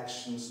our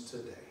actions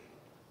today.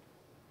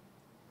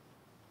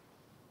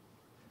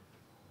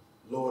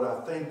 Lord, I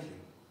thank you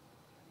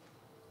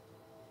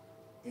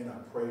and I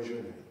praise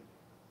your name.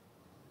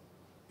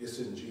 It's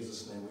in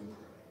Jesus' name we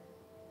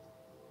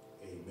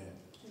pray. Amen.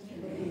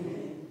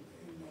 Amen.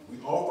 We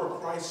offer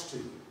Christ to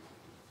you,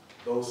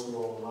 those who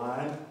are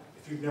online.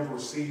 If you've never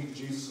received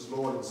Jesus as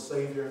Lord and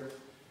Savior,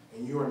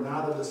 and you are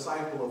not a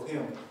disciple of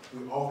him,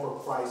 we offer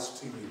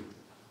Christ to you.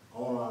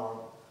 On our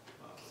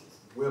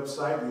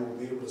website, you will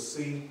be able to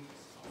see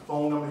a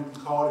phone number you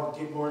can call to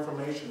get more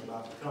information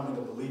about becoming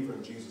a believer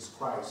in Jesus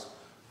Christ.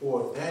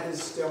 For that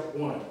is step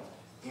one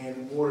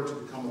in order to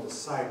become a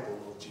disciple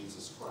of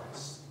Jesus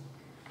Christ.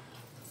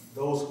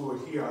 Those who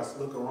are here, I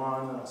look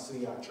around and I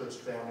see our church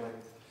family.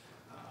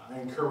 I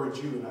encourage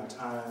you in our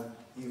time,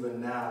 even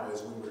now,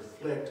 as we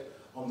reflect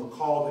on the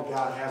call that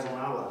God has on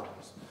our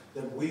lives,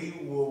 that we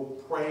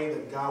will pray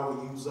that God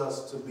will use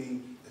us to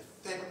be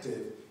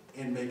effective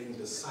in making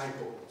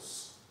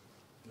disciples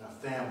in our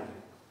family,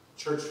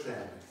 church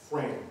family,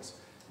 friends.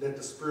 Let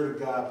the Spirit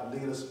of God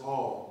lead us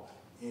all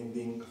in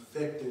being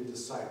effective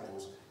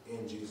disciples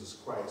in Jesus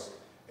Christ.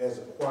 As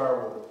the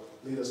choir will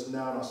lead us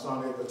now in our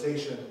song of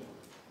invitation,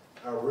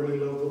 I really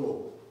love the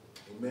Lord.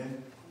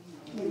 Amen.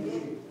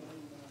 Amen.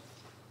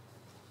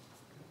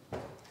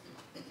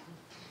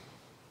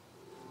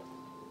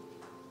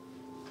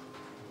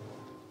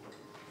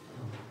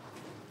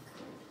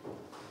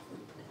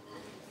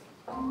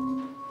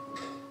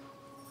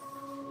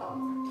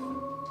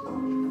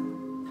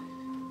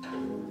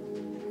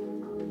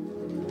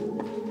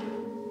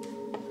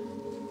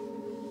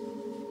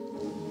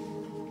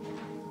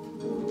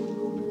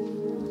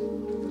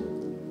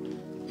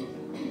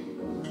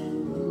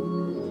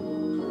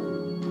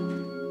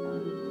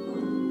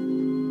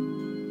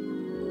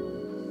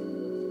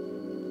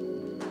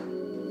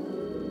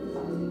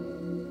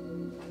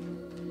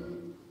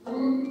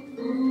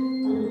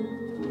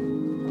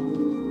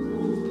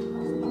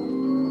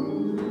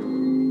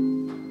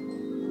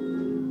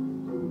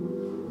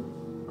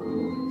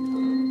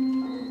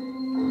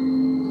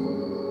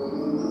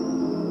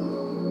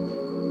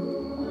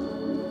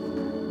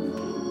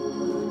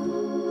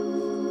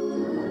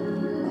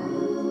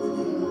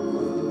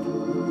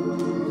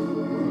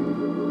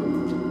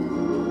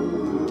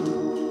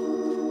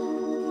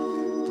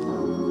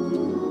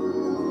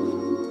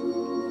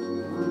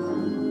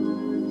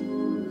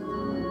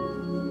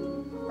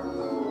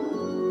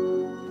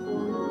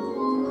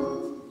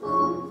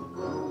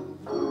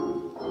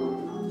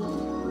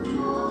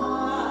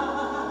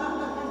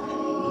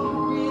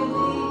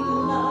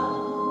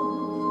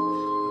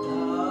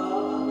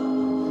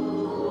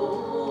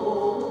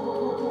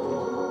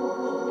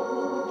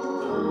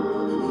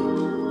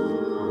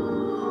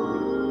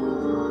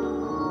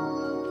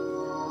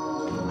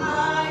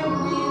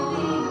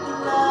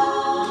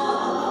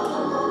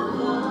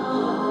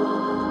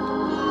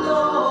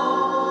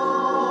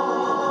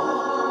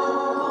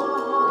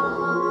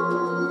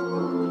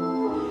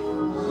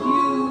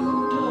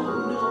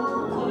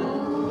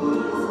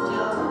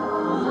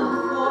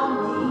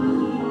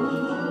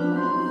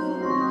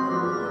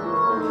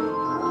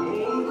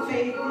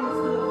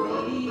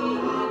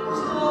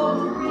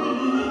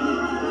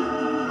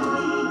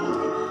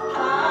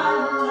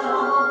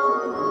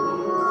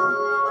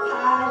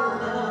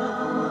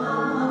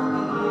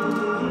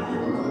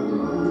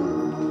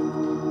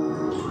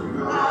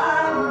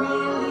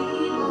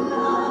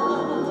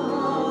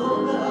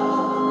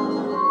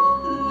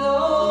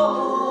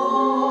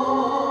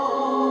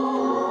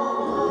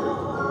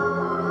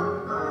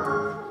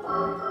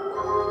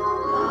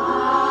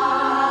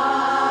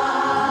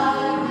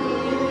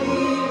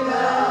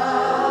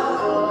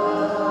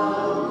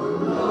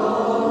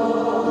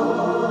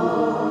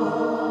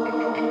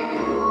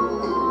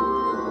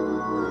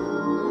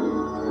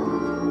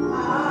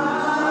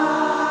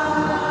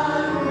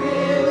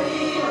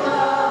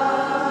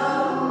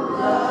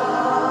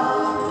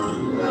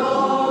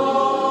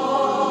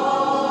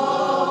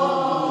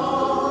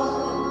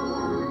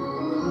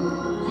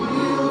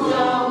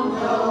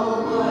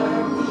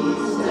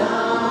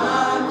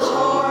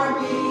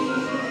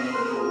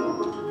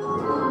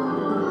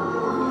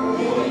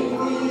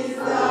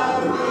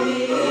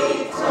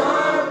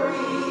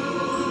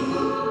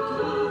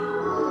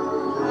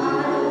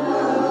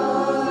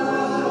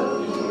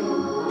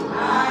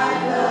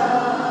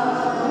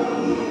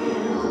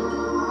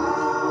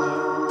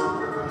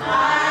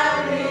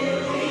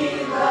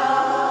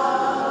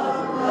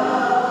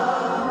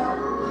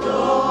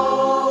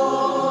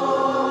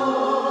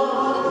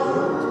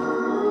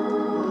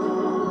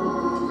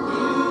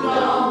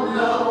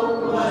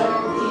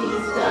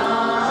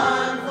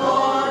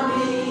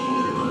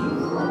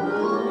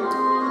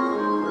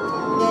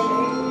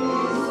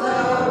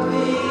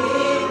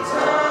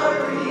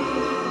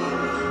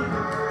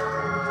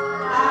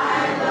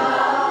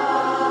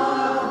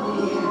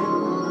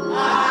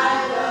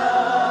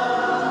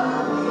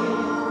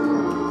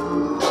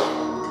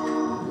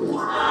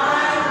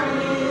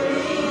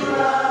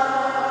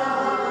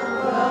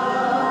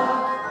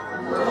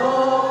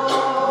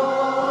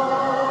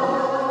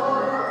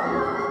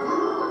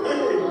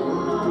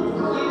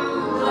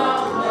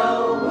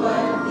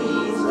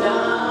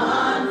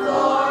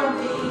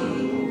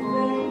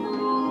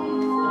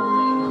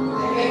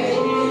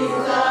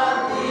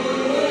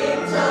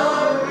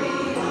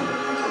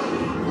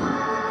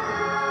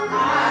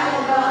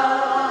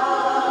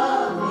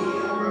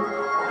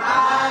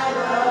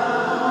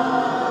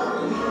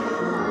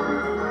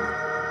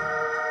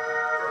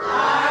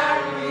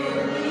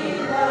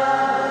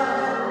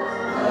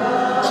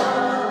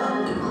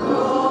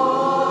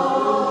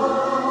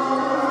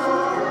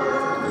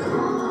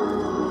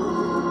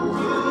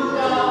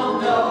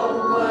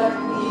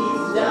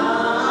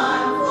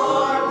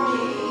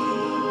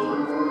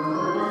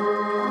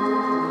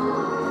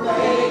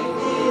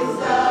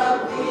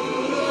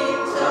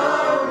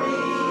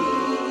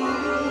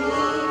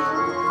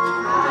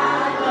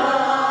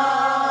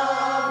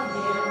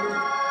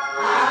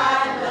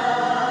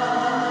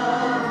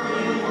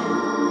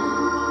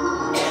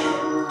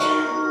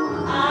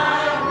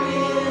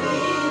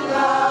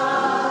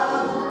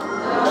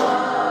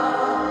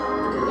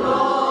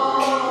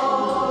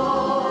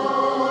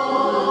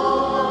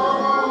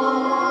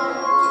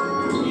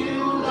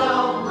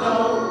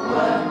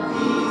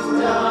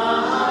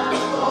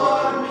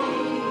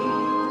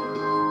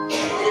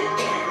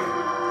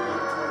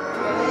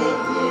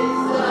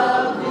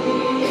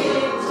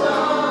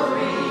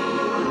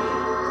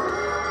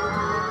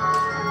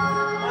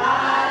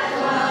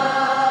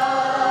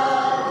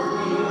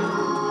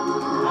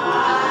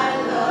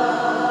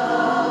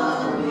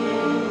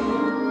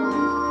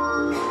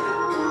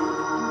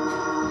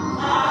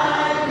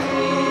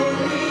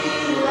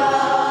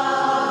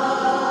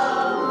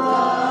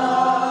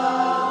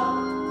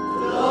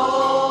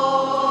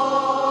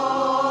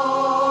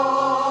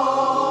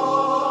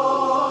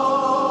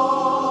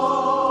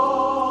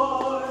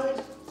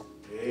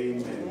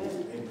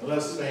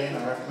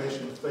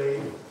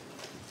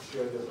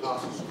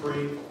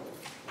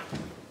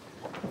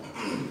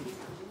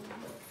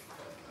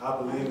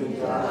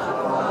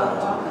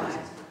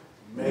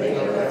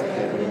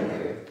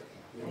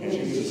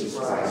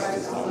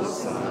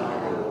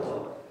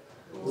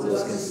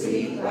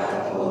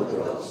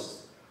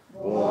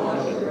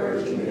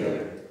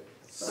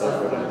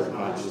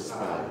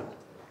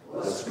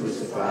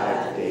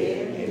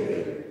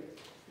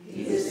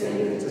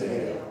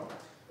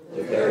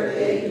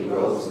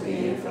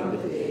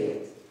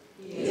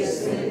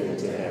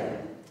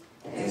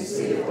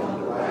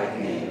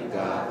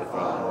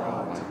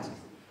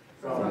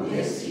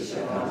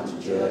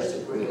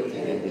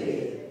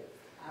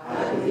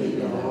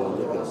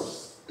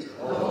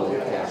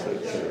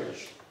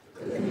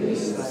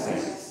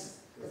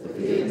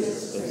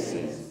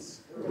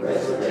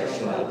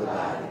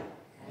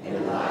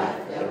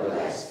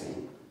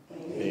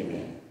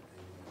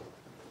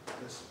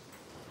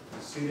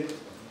 Seated.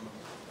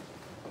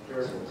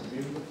 Prepare for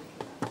communion.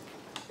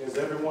 Has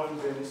everyone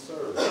been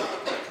served?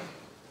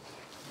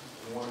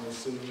 Everyone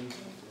received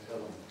the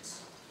elements.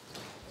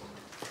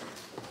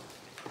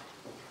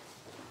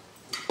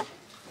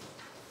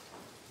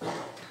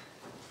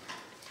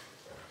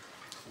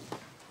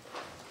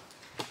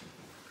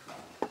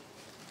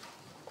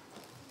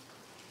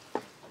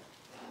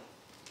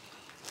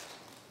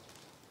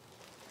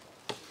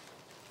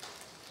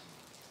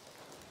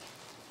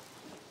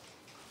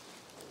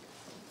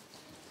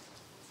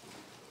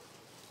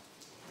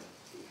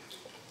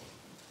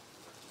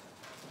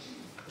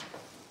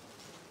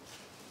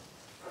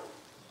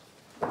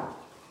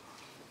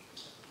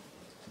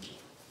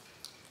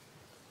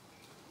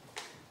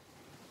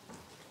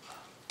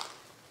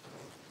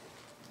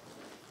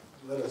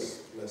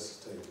 Let's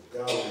take.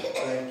 God, we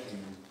thank you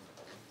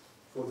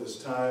for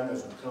this time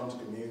as we come to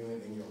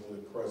communion in your holy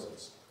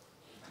presence.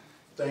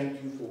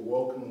 Thank you for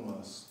welcoming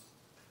us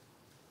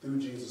through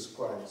Jesus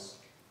Christ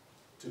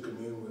to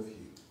commune with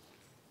you.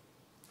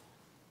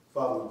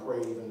 Father, we pray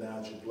even now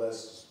that you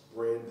bless this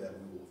bread that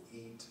we will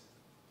eat,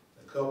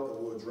 the cup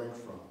that we'll drink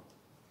from,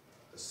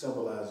 to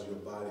symbolize your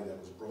body that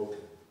was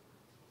broken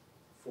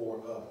for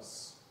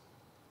us.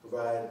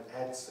 Provide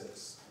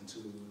access into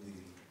the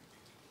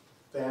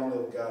family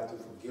of God through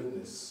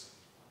forgiveness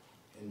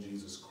in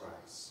Jesus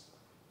Christ.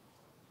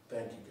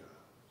 Thank you, God,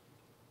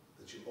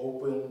 that you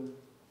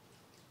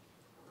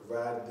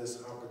provide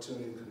this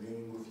opportunity to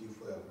commune with you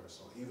forever.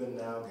 So even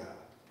now, God,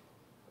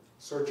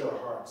 search our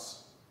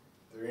hearts.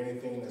 If there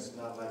anything that's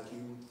not like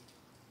you,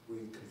 we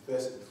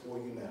confess it before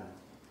you now,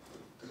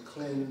 to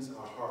cleanse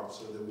our hearts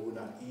so that we will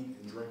not eat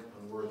and drink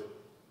unworthily.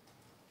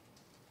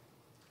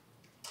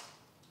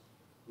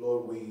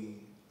 Lord, we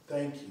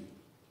thank you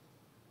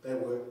that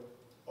we're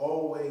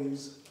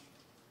always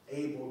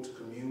able to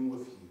commune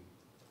with you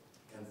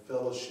and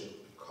fellowship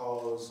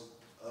because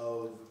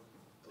of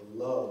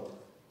the love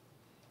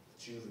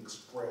that you've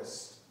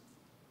expressed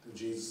through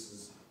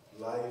Jesus'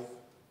 life,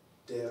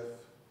 death,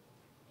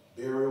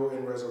 burial,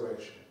 and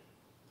resurrection,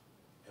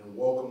 and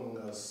welcoming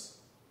us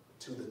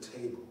to the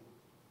table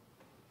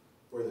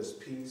where there's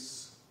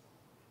peace,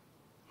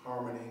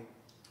 harmony,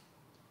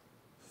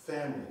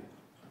 family,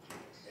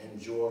 and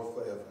joy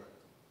forever.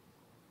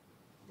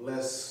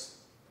 Bless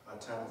our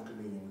time of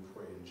communion,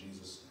 we pray in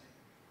Jesus'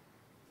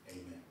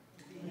 name. Amen.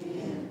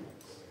 Amen.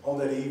 On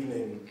that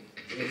evening,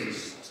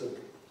 Jesus took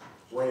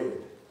bread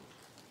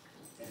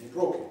and he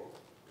broke it.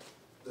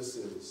 This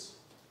is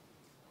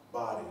a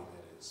body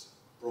that is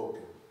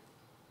broken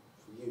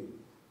for you.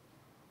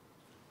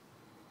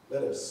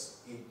 Let us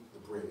eat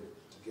the bread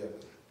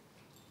together.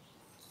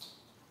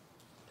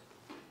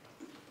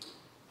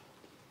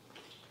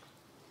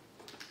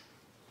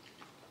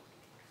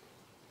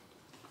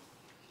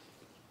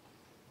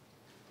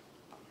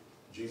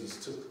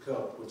 Jesus took the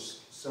cup, which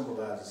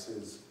symbolizes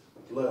his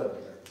blood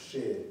that was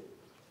shed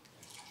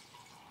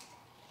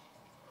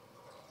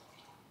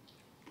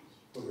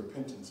for the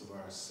repentance of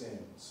our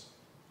sins.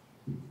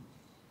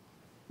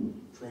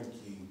 Drink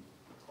ye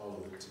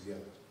all of it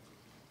together.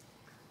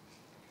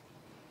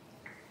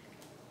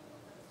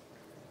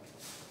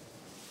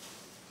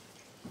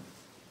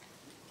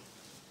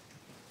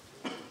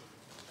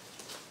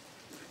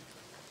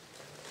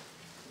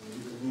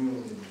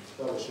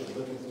 Fellowship,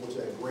 looking forward to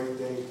that great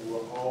day we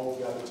will all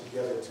gather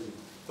together to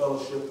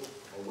fellowship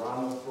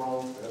around the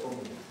throne forevermore.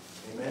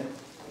 Amen?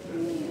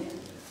 Amen.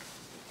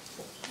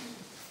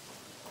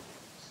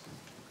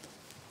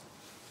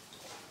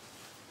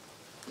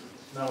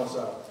 Now it's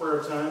our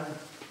prayer time.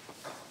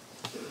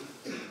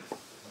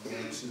 I'm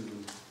going to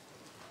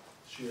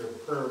share a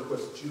prayer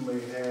request that you may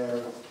have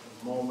in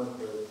a moment,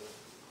 but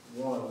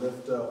we want to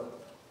lift up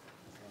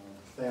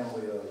the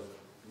family of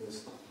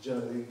Miss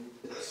Genevieve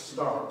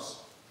Starks.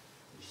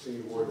 See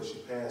the word that she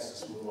passed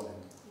this morning.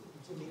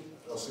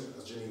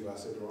 Geneva. I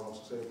said it wrong.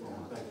 Say it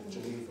wrong. Thank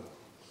you.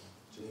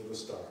 Geneva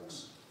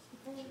Starks.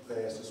 She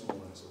passed this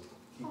morning, so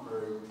keep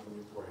her in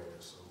your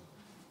prayers. So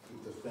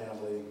keep the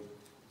family,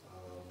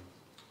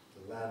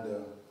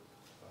 Yolanda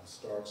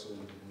Starks and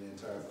the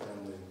entire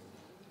family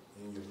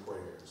in your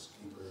prayers.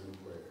 Keep her in your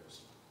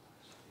prayers.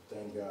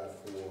 Thank God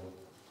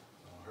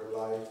for her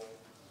life.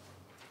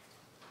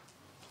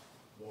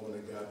 Woman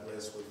that God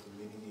blessed with for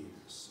many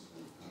years.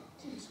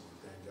 So we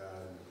thank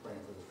God and we're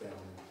praying for the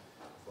family,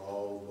 for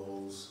all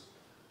those,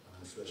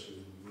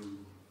 especially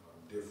you,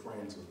 dear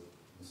friends of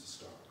Mrs.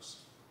 Starks.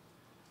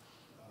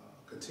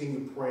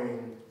 Continue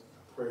praying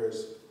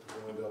prayers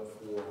going up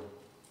for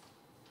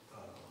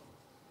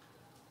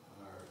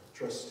our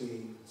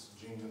trustee,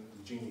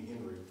 Jeannie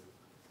Henry.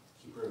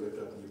 Keep her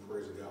lifted up in your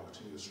prayers, that God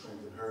continue to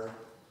strengthen her.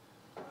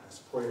 As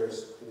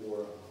prayers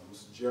for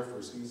Mr.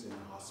 Jeffers, he's in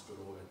the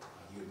hospital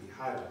at UAB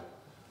Highland.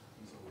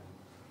 So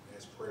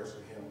as prayers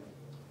for him,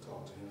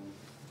 talk to him.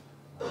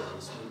 I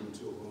was moving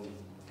into a room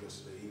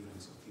yesterday evening,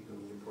 so keep him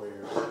in your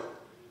prayers.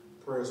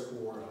 Prayers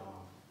for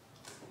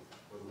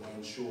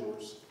Wayne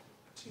Shores,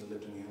 team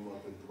lifting him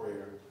up in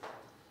prayer.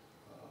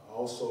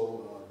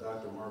 Also,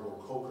 Dr.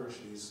 Margot Coker,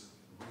 she's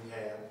in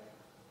rehab.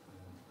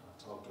 And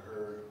I talked to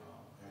her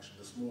actually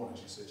this this morning.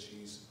 She said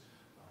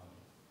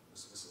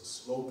it's a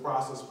slow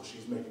process, but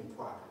she's making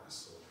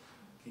progress. So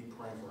keep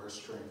praying for her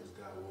strength as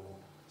God will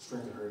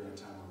strengthen her in her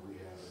time of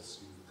rehab as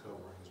she's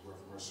recovering as well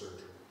from her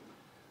surgery.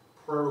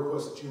 Prayer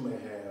requests that you may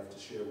have to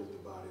share with the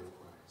body of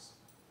Christ.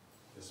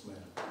 Yes,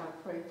 ma'am. I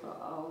pray for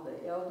all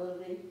the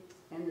elderly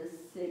and the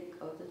sick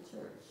of the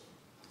church.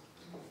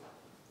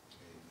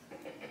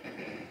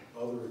 Amen.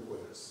 Other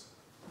requests?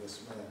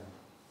 Yes, ma'am.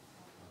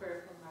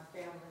 Prayer for my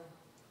family,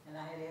 and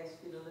I had asked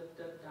you to lift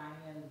up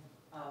Diane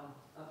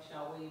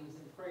Upshaw Williams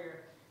in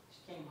prayer.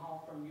 She came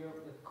home from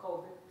Europe with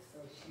COVID, so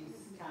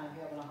she's kind of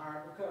having a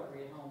hard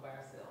recovery at home by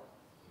herself.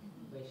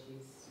 But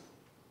she's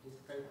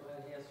just pray for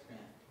her to have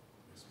strength.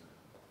 Yes, ma'am.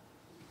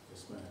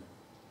 Yes, ma'am.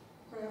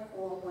 Prayer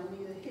for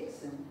Juanita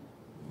Hickson,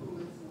 who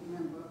is a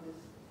member of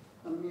this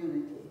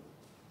community.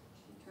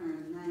 She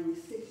turned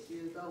 96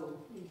 years old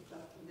a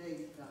couple days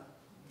ago.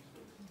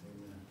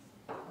 Amen.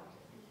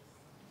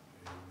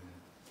 Amen.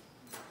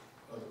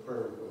 Other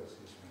prayer requests?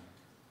 Yes,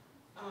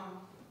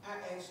 ma'am.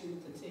 I ask you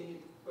to continue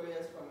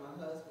prayers for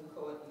my husband,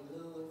 Courtney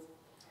Lewis,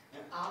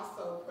 and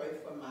also pray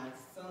for my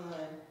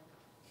son,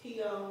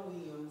 Keon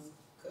Williams,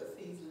 because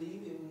he's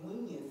leaving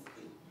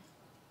Wednesday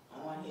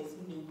on his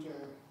new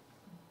journey.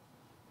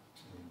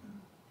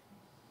 Amen.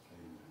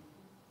 Amen.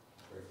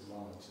 Pray for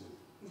Mama too.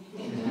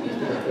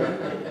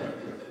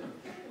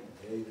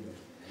 Amen.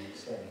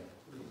 Understand.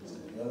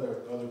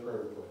 Other prayer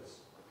requests?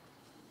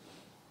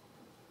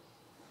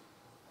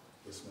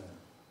 Yes, ma'am.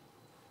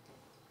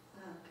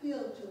 I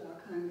appealed to our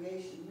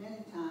congregation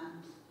many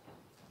times,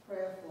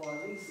 prayer for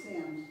Elise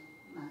Sims,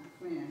 my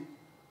friend,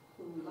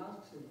 who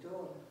lost her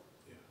daughter.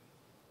 Yeah.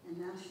 And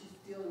now she's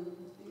dealing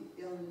with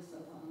the illness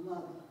of her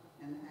mother,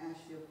 and I ask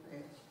your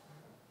prayers.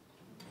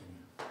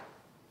 Amen.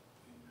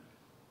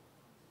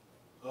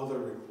 Amen. Other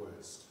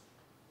requests?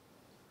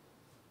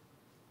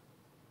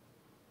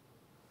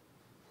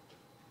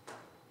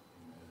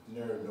 Amen. If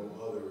there are no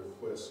other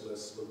requests,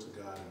 let's look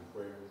to God in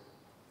prayer.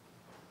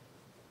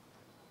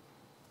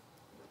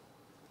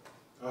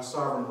 Our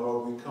sovereign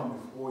Lord, we come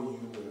before you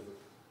with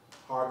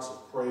hearts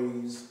of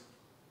praise,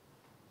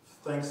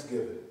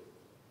 thanksgiving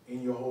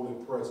in your holy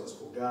presence.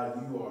 For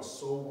God, you are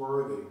so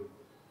worthy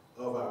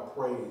of our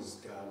praise,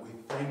 God. We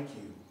thank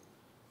you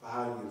for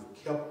how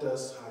you've kept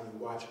us, how you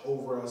watch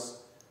over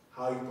us,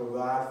 how you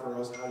provide for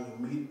us, how you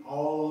meet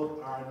all of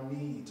our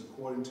needs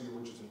according to your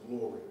riches and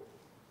glory.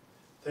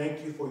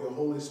 Thank you for your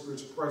Holy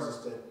Spirit's presence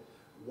that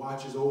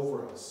watches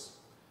over us,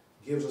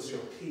 gives us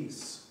your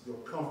peace, your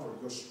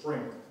comfort, your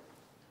strength,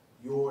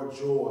 your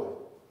joy.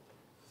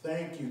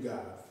 Thank you,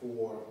 God,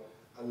 for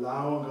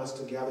allowing us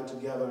to gather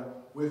together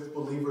with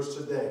believers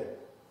today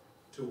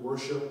to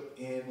worship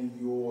in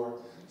your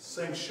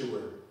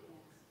sanctuary,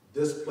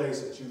 this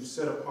place that you've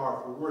set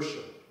apart for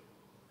worship.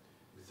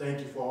 We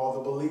thank you for all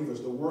the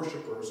believers, the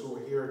worshipers who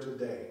are here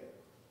today.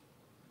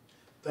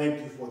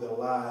 Thank you for their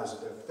lives,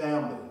 their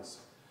families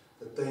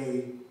that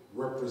they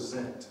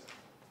represent.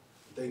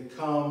 They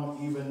come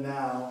even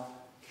now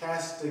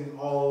casting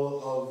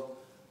all of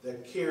their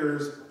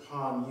cares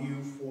upon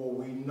you, for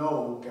we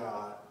know,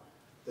 God,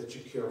 that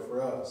you care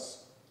for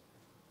us.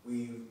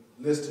 We've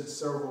listed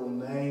several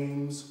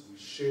names. We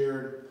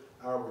shared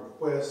our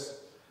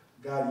requests.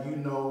 God, you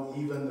know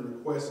even the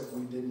requests that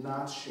we did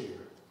not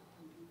share.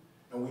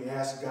 And we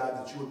ask, God,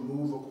 that you would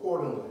move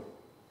accordingly.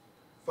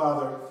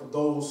 Father, for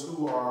those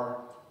who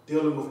are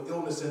dealing with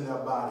illness in their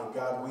body,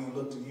 God, we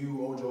look to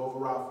you, O Jehovah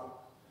Rapha,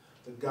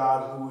 the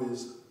God who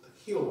is the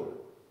healer,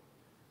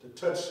 to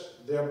touch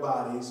their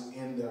bodies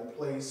in their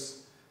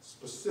place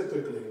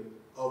specifically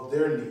of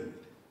their need.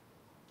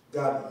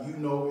 God, you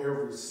know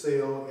every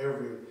cell,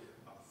 every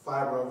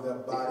fiber of their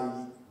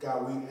body.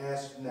 God, we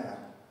ask now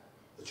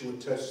that you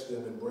would touch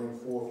them and bring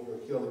forth your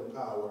healing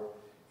power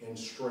and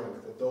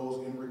strength. For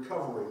those in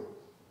recovery,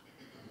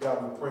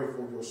 God, we pray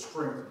for your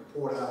strength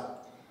poured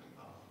out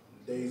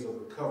in the days of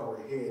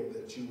recovery ahead,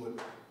 that you would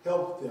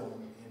help them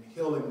in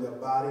healing their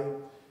body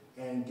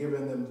and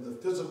giving them the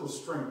physical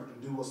strength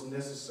to do what's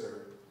necessary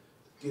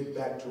to get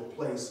back to a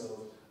place of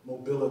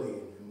mobility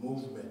and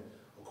movement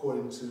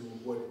according to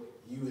what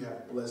you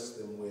have blessed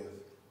them with.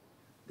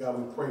 God,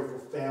 we pray for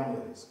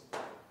families.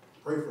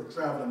 Pray for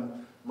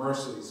traveling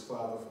mercies,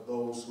 Father, for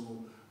those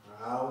who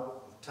are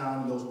out of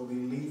town, those who will be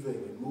leaving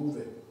and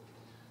moving.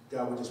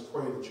 God, we just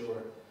pray that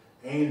your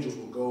angels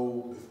will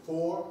go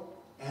before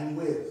and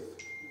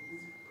with,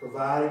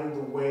 providing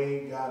the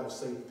way, God, of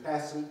safe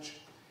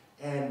passage,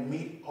 and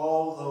meet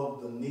all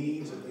of the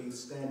needs that they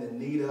stand in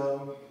need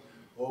of,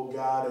 oh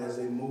God, as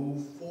they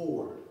move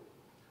forward,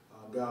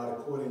 God,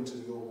 according to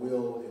your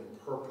will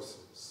and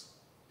purposes.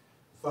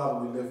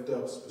 Father, we lift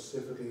up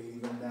specifically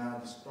even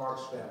now the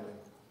Starks family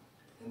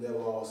and their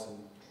loss, and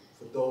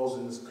for those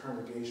in this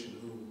congregation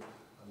who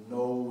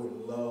know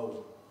and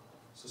love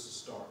Sister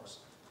Starks.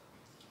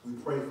 We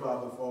pray,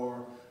 Father,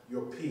 for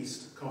your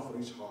peace to comfort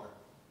each heart,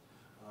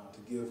 to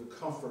give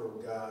comfort,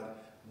 oh God,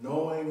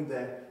 knowing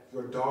that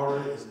your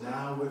daughter is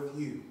now with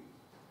you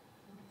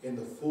in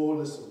the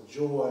fullness of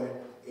joy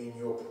in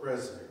your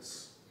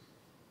presence.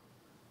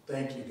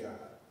 Thank you, God,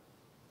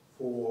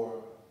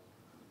 for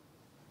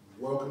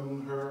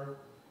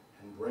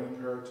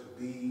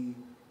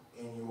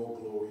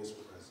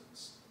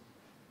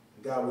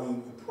God,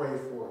 we pray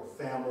for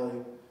a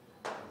family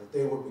that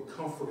they would be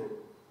comforted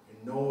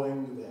in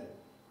knowing that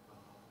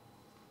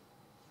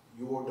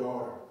your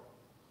daughter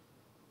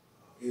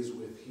is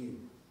with you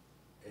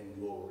in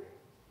glory.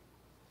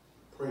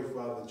 Pray,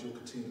 Father, that you'll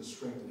continue to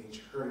strengthen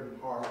each hurting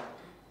heart,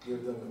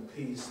 give them a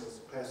peace that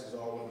surpasses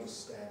all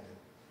understanding.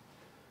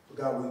 But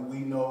God, we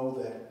know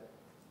that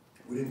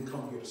we didn't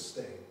come here to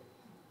stay.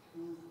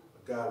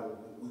 But God,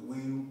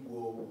 we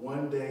will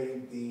one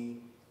day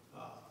be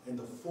in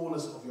the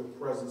fullness of your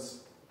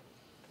presence.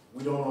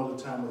 We don't know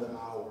the time of the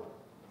hour.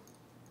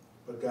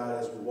 But God,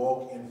 as we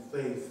walk in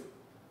faith,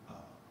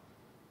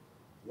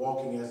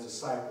 walking as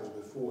disciples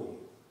before you,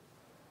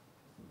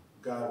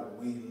 God,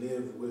 we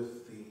live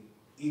with the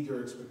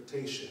eager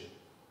expectation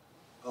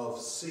of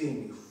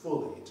seeing you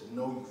fully, to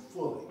know you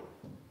fully,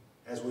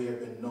 as we have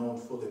been known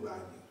fully by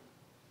you.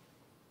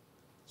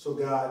 So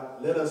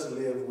God, let us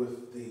live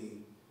with the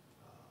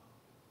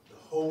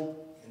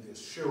hope and the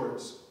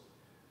assurance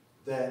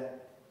that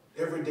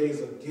every day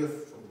is a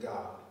gift from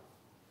God,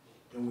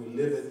 and we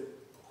live it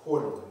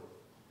accordingly.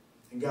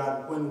 And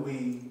God, when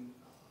we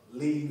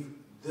leave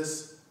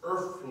this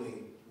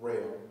earthly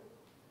realm,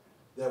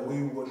 that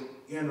we would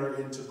enter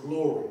into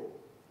glory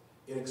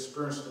and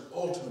experience the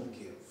ultimate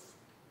gift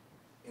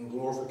in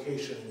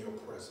glorification in your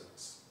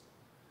presence.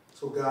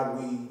 So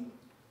God, we,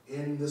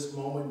 in this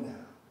moment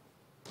now,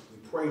 we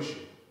praise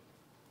you,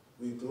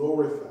 we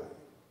glorify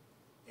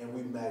you, and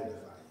we magnify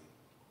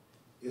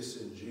you. It's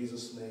in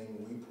Jesus'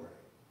 name we pray.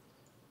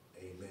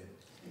 Amen.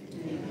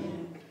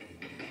 Amen.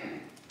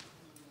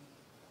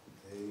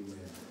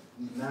 Amen.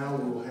 Now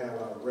we will have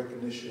our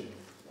recognition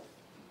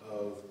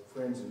of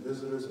friends and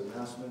visitors,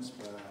 announcements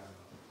by my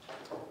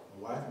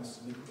wife,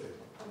 Mrs. Nika.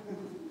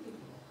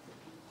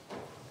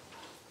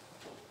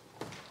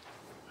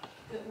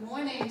 Good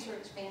morning,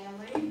 church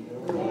family.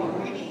 Good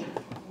morning.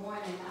 Good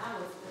morning. I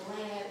was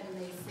glad when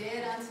they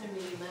said unto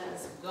me, let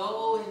us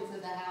go into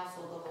the house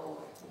of the Lord.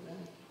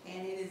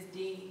 And it has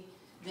indeed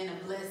been a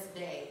blessed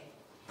day.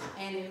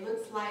 And it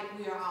looks like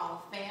we are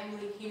all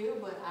family here,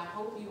 but I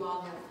hope you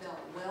all have felt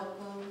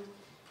welcomed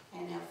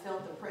and have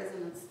felt the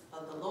presence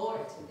of the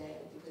Lord today,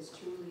 because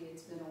truly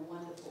it's been a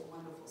wonderful,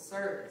 wonderful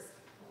service.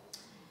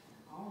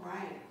 All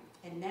right.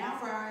 And now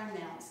for our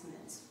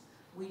announcements.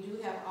 We do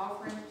have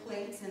offering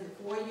plates in the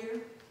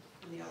foyer,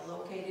 and they are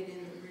located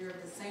in the rear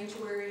of the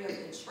sanctuary of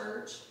the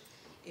church.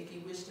 If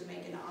you wish to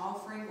make an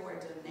offering or a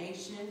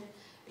donation,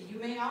 you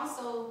may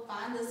also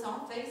find us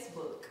on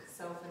Facebook.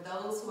 So for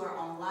those who are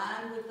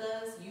online with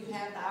us, you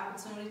have the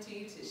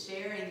opportunity to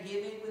share in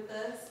giving with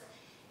us,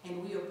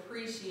 and we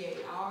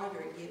appreciate all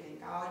your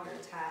giving, all your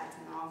tithes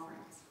and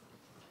offerings.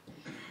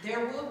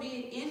 There will be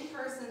an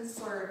in-person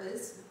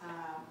service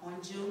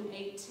on June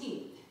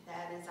 18th.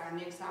 That is our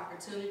next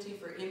opportunity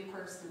for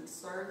in-person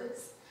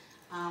service.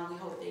 We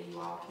hope that you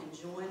all can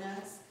join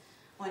us.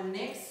 On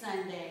next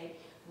Sunday,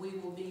 we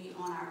will be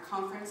on our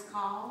conference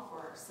call for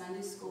our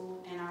Sunday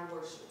school and our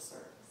worship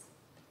service.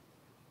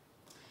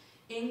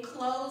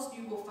 Enclosed,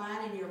 you will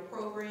find in your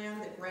program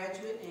the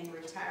graduate and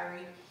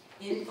retiree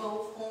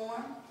info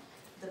form.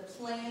 The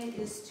plan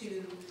is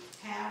to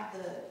have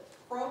the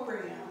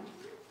program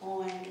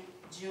on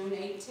June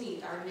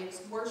 18th, our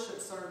next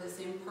worship service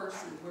in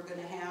person. We're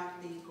going to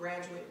have the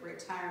graduate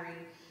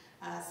retiree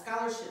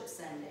scholarship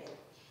Sunday,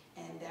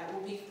 and that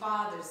will be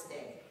Father's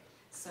Day.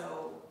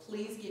 So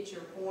please get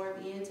your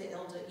form in to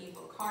Elder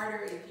Eva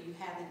Carter if you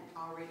haven't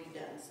already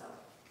done so.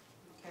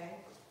 Okay?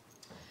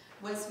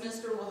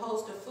 Westminster will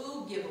host a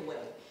food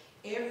giveaway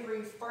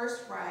every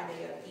first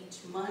Friday of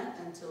each month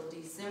until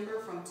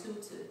December from 2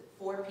 to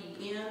 4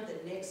 p.m. The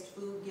next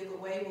food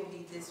giveaway will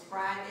be this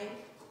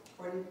Friday,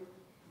 or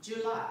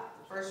July,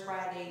 the first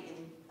Friday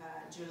in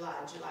July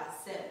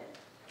 7th,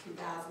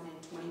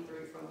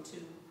 2023 from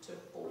 2 to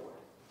 4.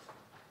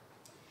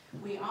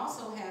 We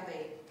also have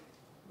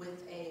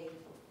with a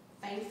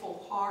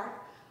thankful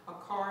heart, a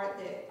card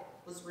that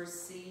was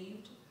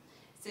received.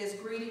 It says,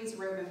 greetings,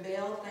 Reverend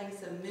Bell.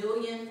 Thanks a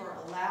million for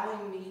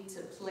allowing me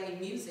to play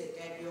music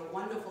at your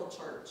wonderful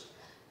church.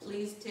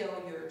 Please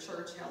tell your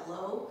church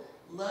hello.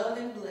 Love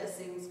and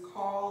blessings,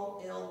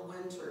 Carl L.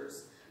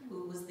 Winters,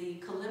 who was the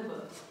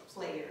kalimba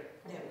player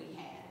that we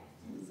had.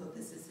 So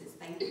this is his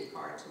thank you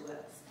card to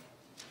us.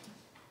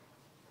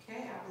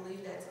 Okay, I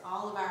believe that's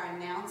all of our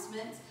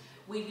announcements.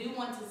 We do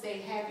want to say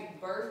happy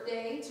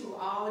birthday to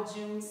all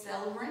June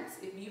celebrants.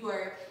 If you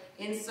are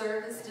in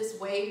service, just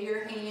wave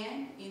your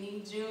hand.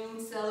 Any June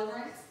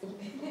celebrants?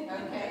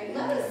 Okay,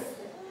 let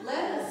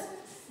us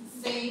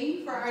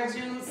sing for our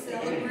June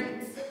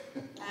celebrants.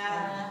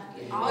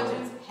 All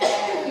June's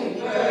happy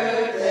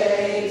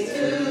birthday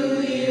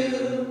to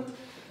you.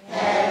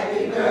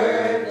 Happy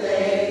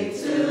birthday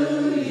to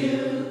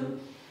you.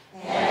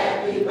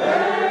 Happy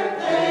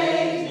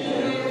birthday,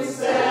 June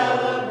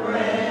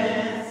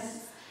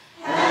celebrants.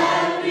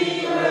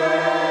 Happy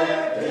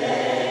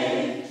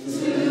birthday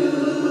to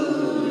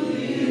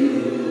you.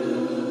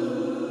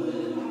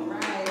 All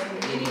right,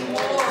 any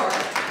more?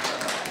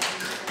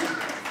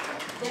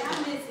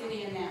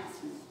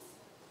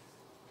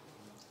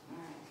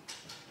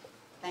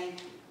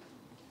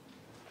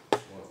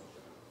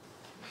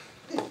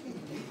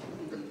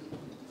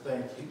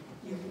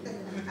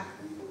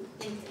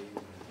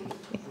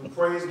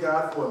 praise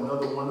God for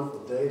another wonderful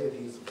day that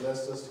He's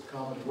blessed us to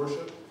come and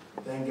worship.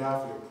 Thank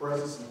God for your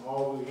presence and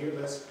all we're here.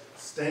 Let's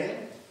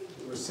stand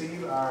to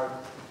receive our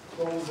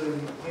closing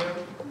hymn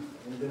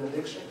and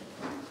benediction.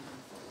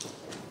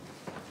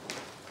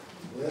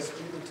 Blessed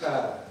be the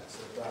tides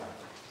of God.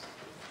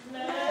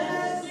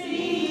 Blessed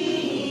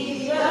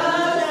be the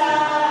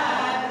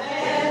tide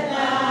that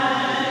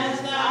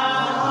binds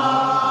our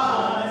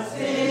hearts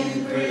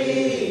in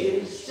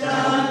Christian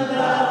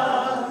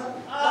love,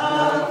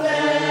 of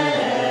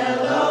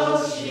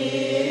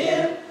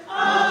fellowship,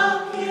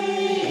 of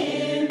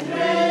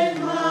kindred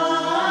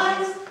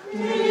minds,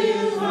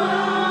 is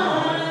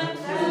one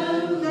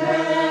to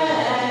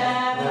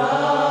that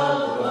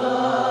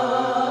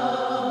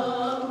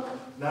above.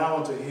 Now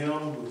unto Him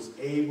who is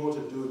able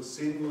to do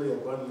exceedingly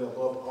abundantly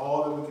above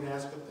all that we can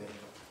ask or think,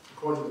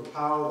 according to the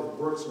power that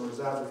works and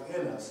resides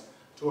within us,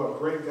 to our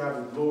great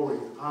God be glory,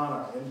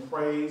 honor, and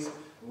praise.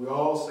 And we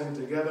all sing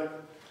together.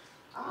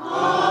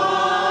 Amen.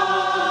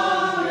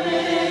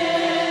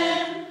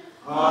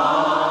 Amen.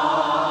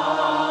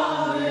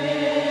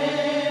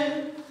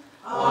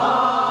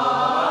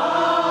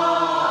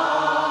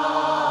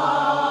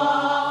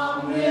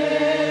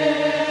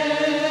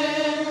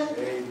 Amen.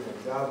 Amen.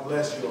 God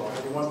bless you all.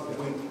 Have a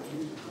wonderful week.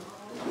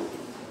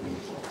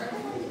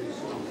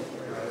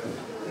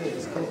 Hey,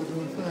 it's Coco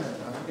doing fine.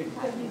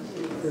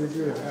 Pretty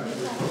good.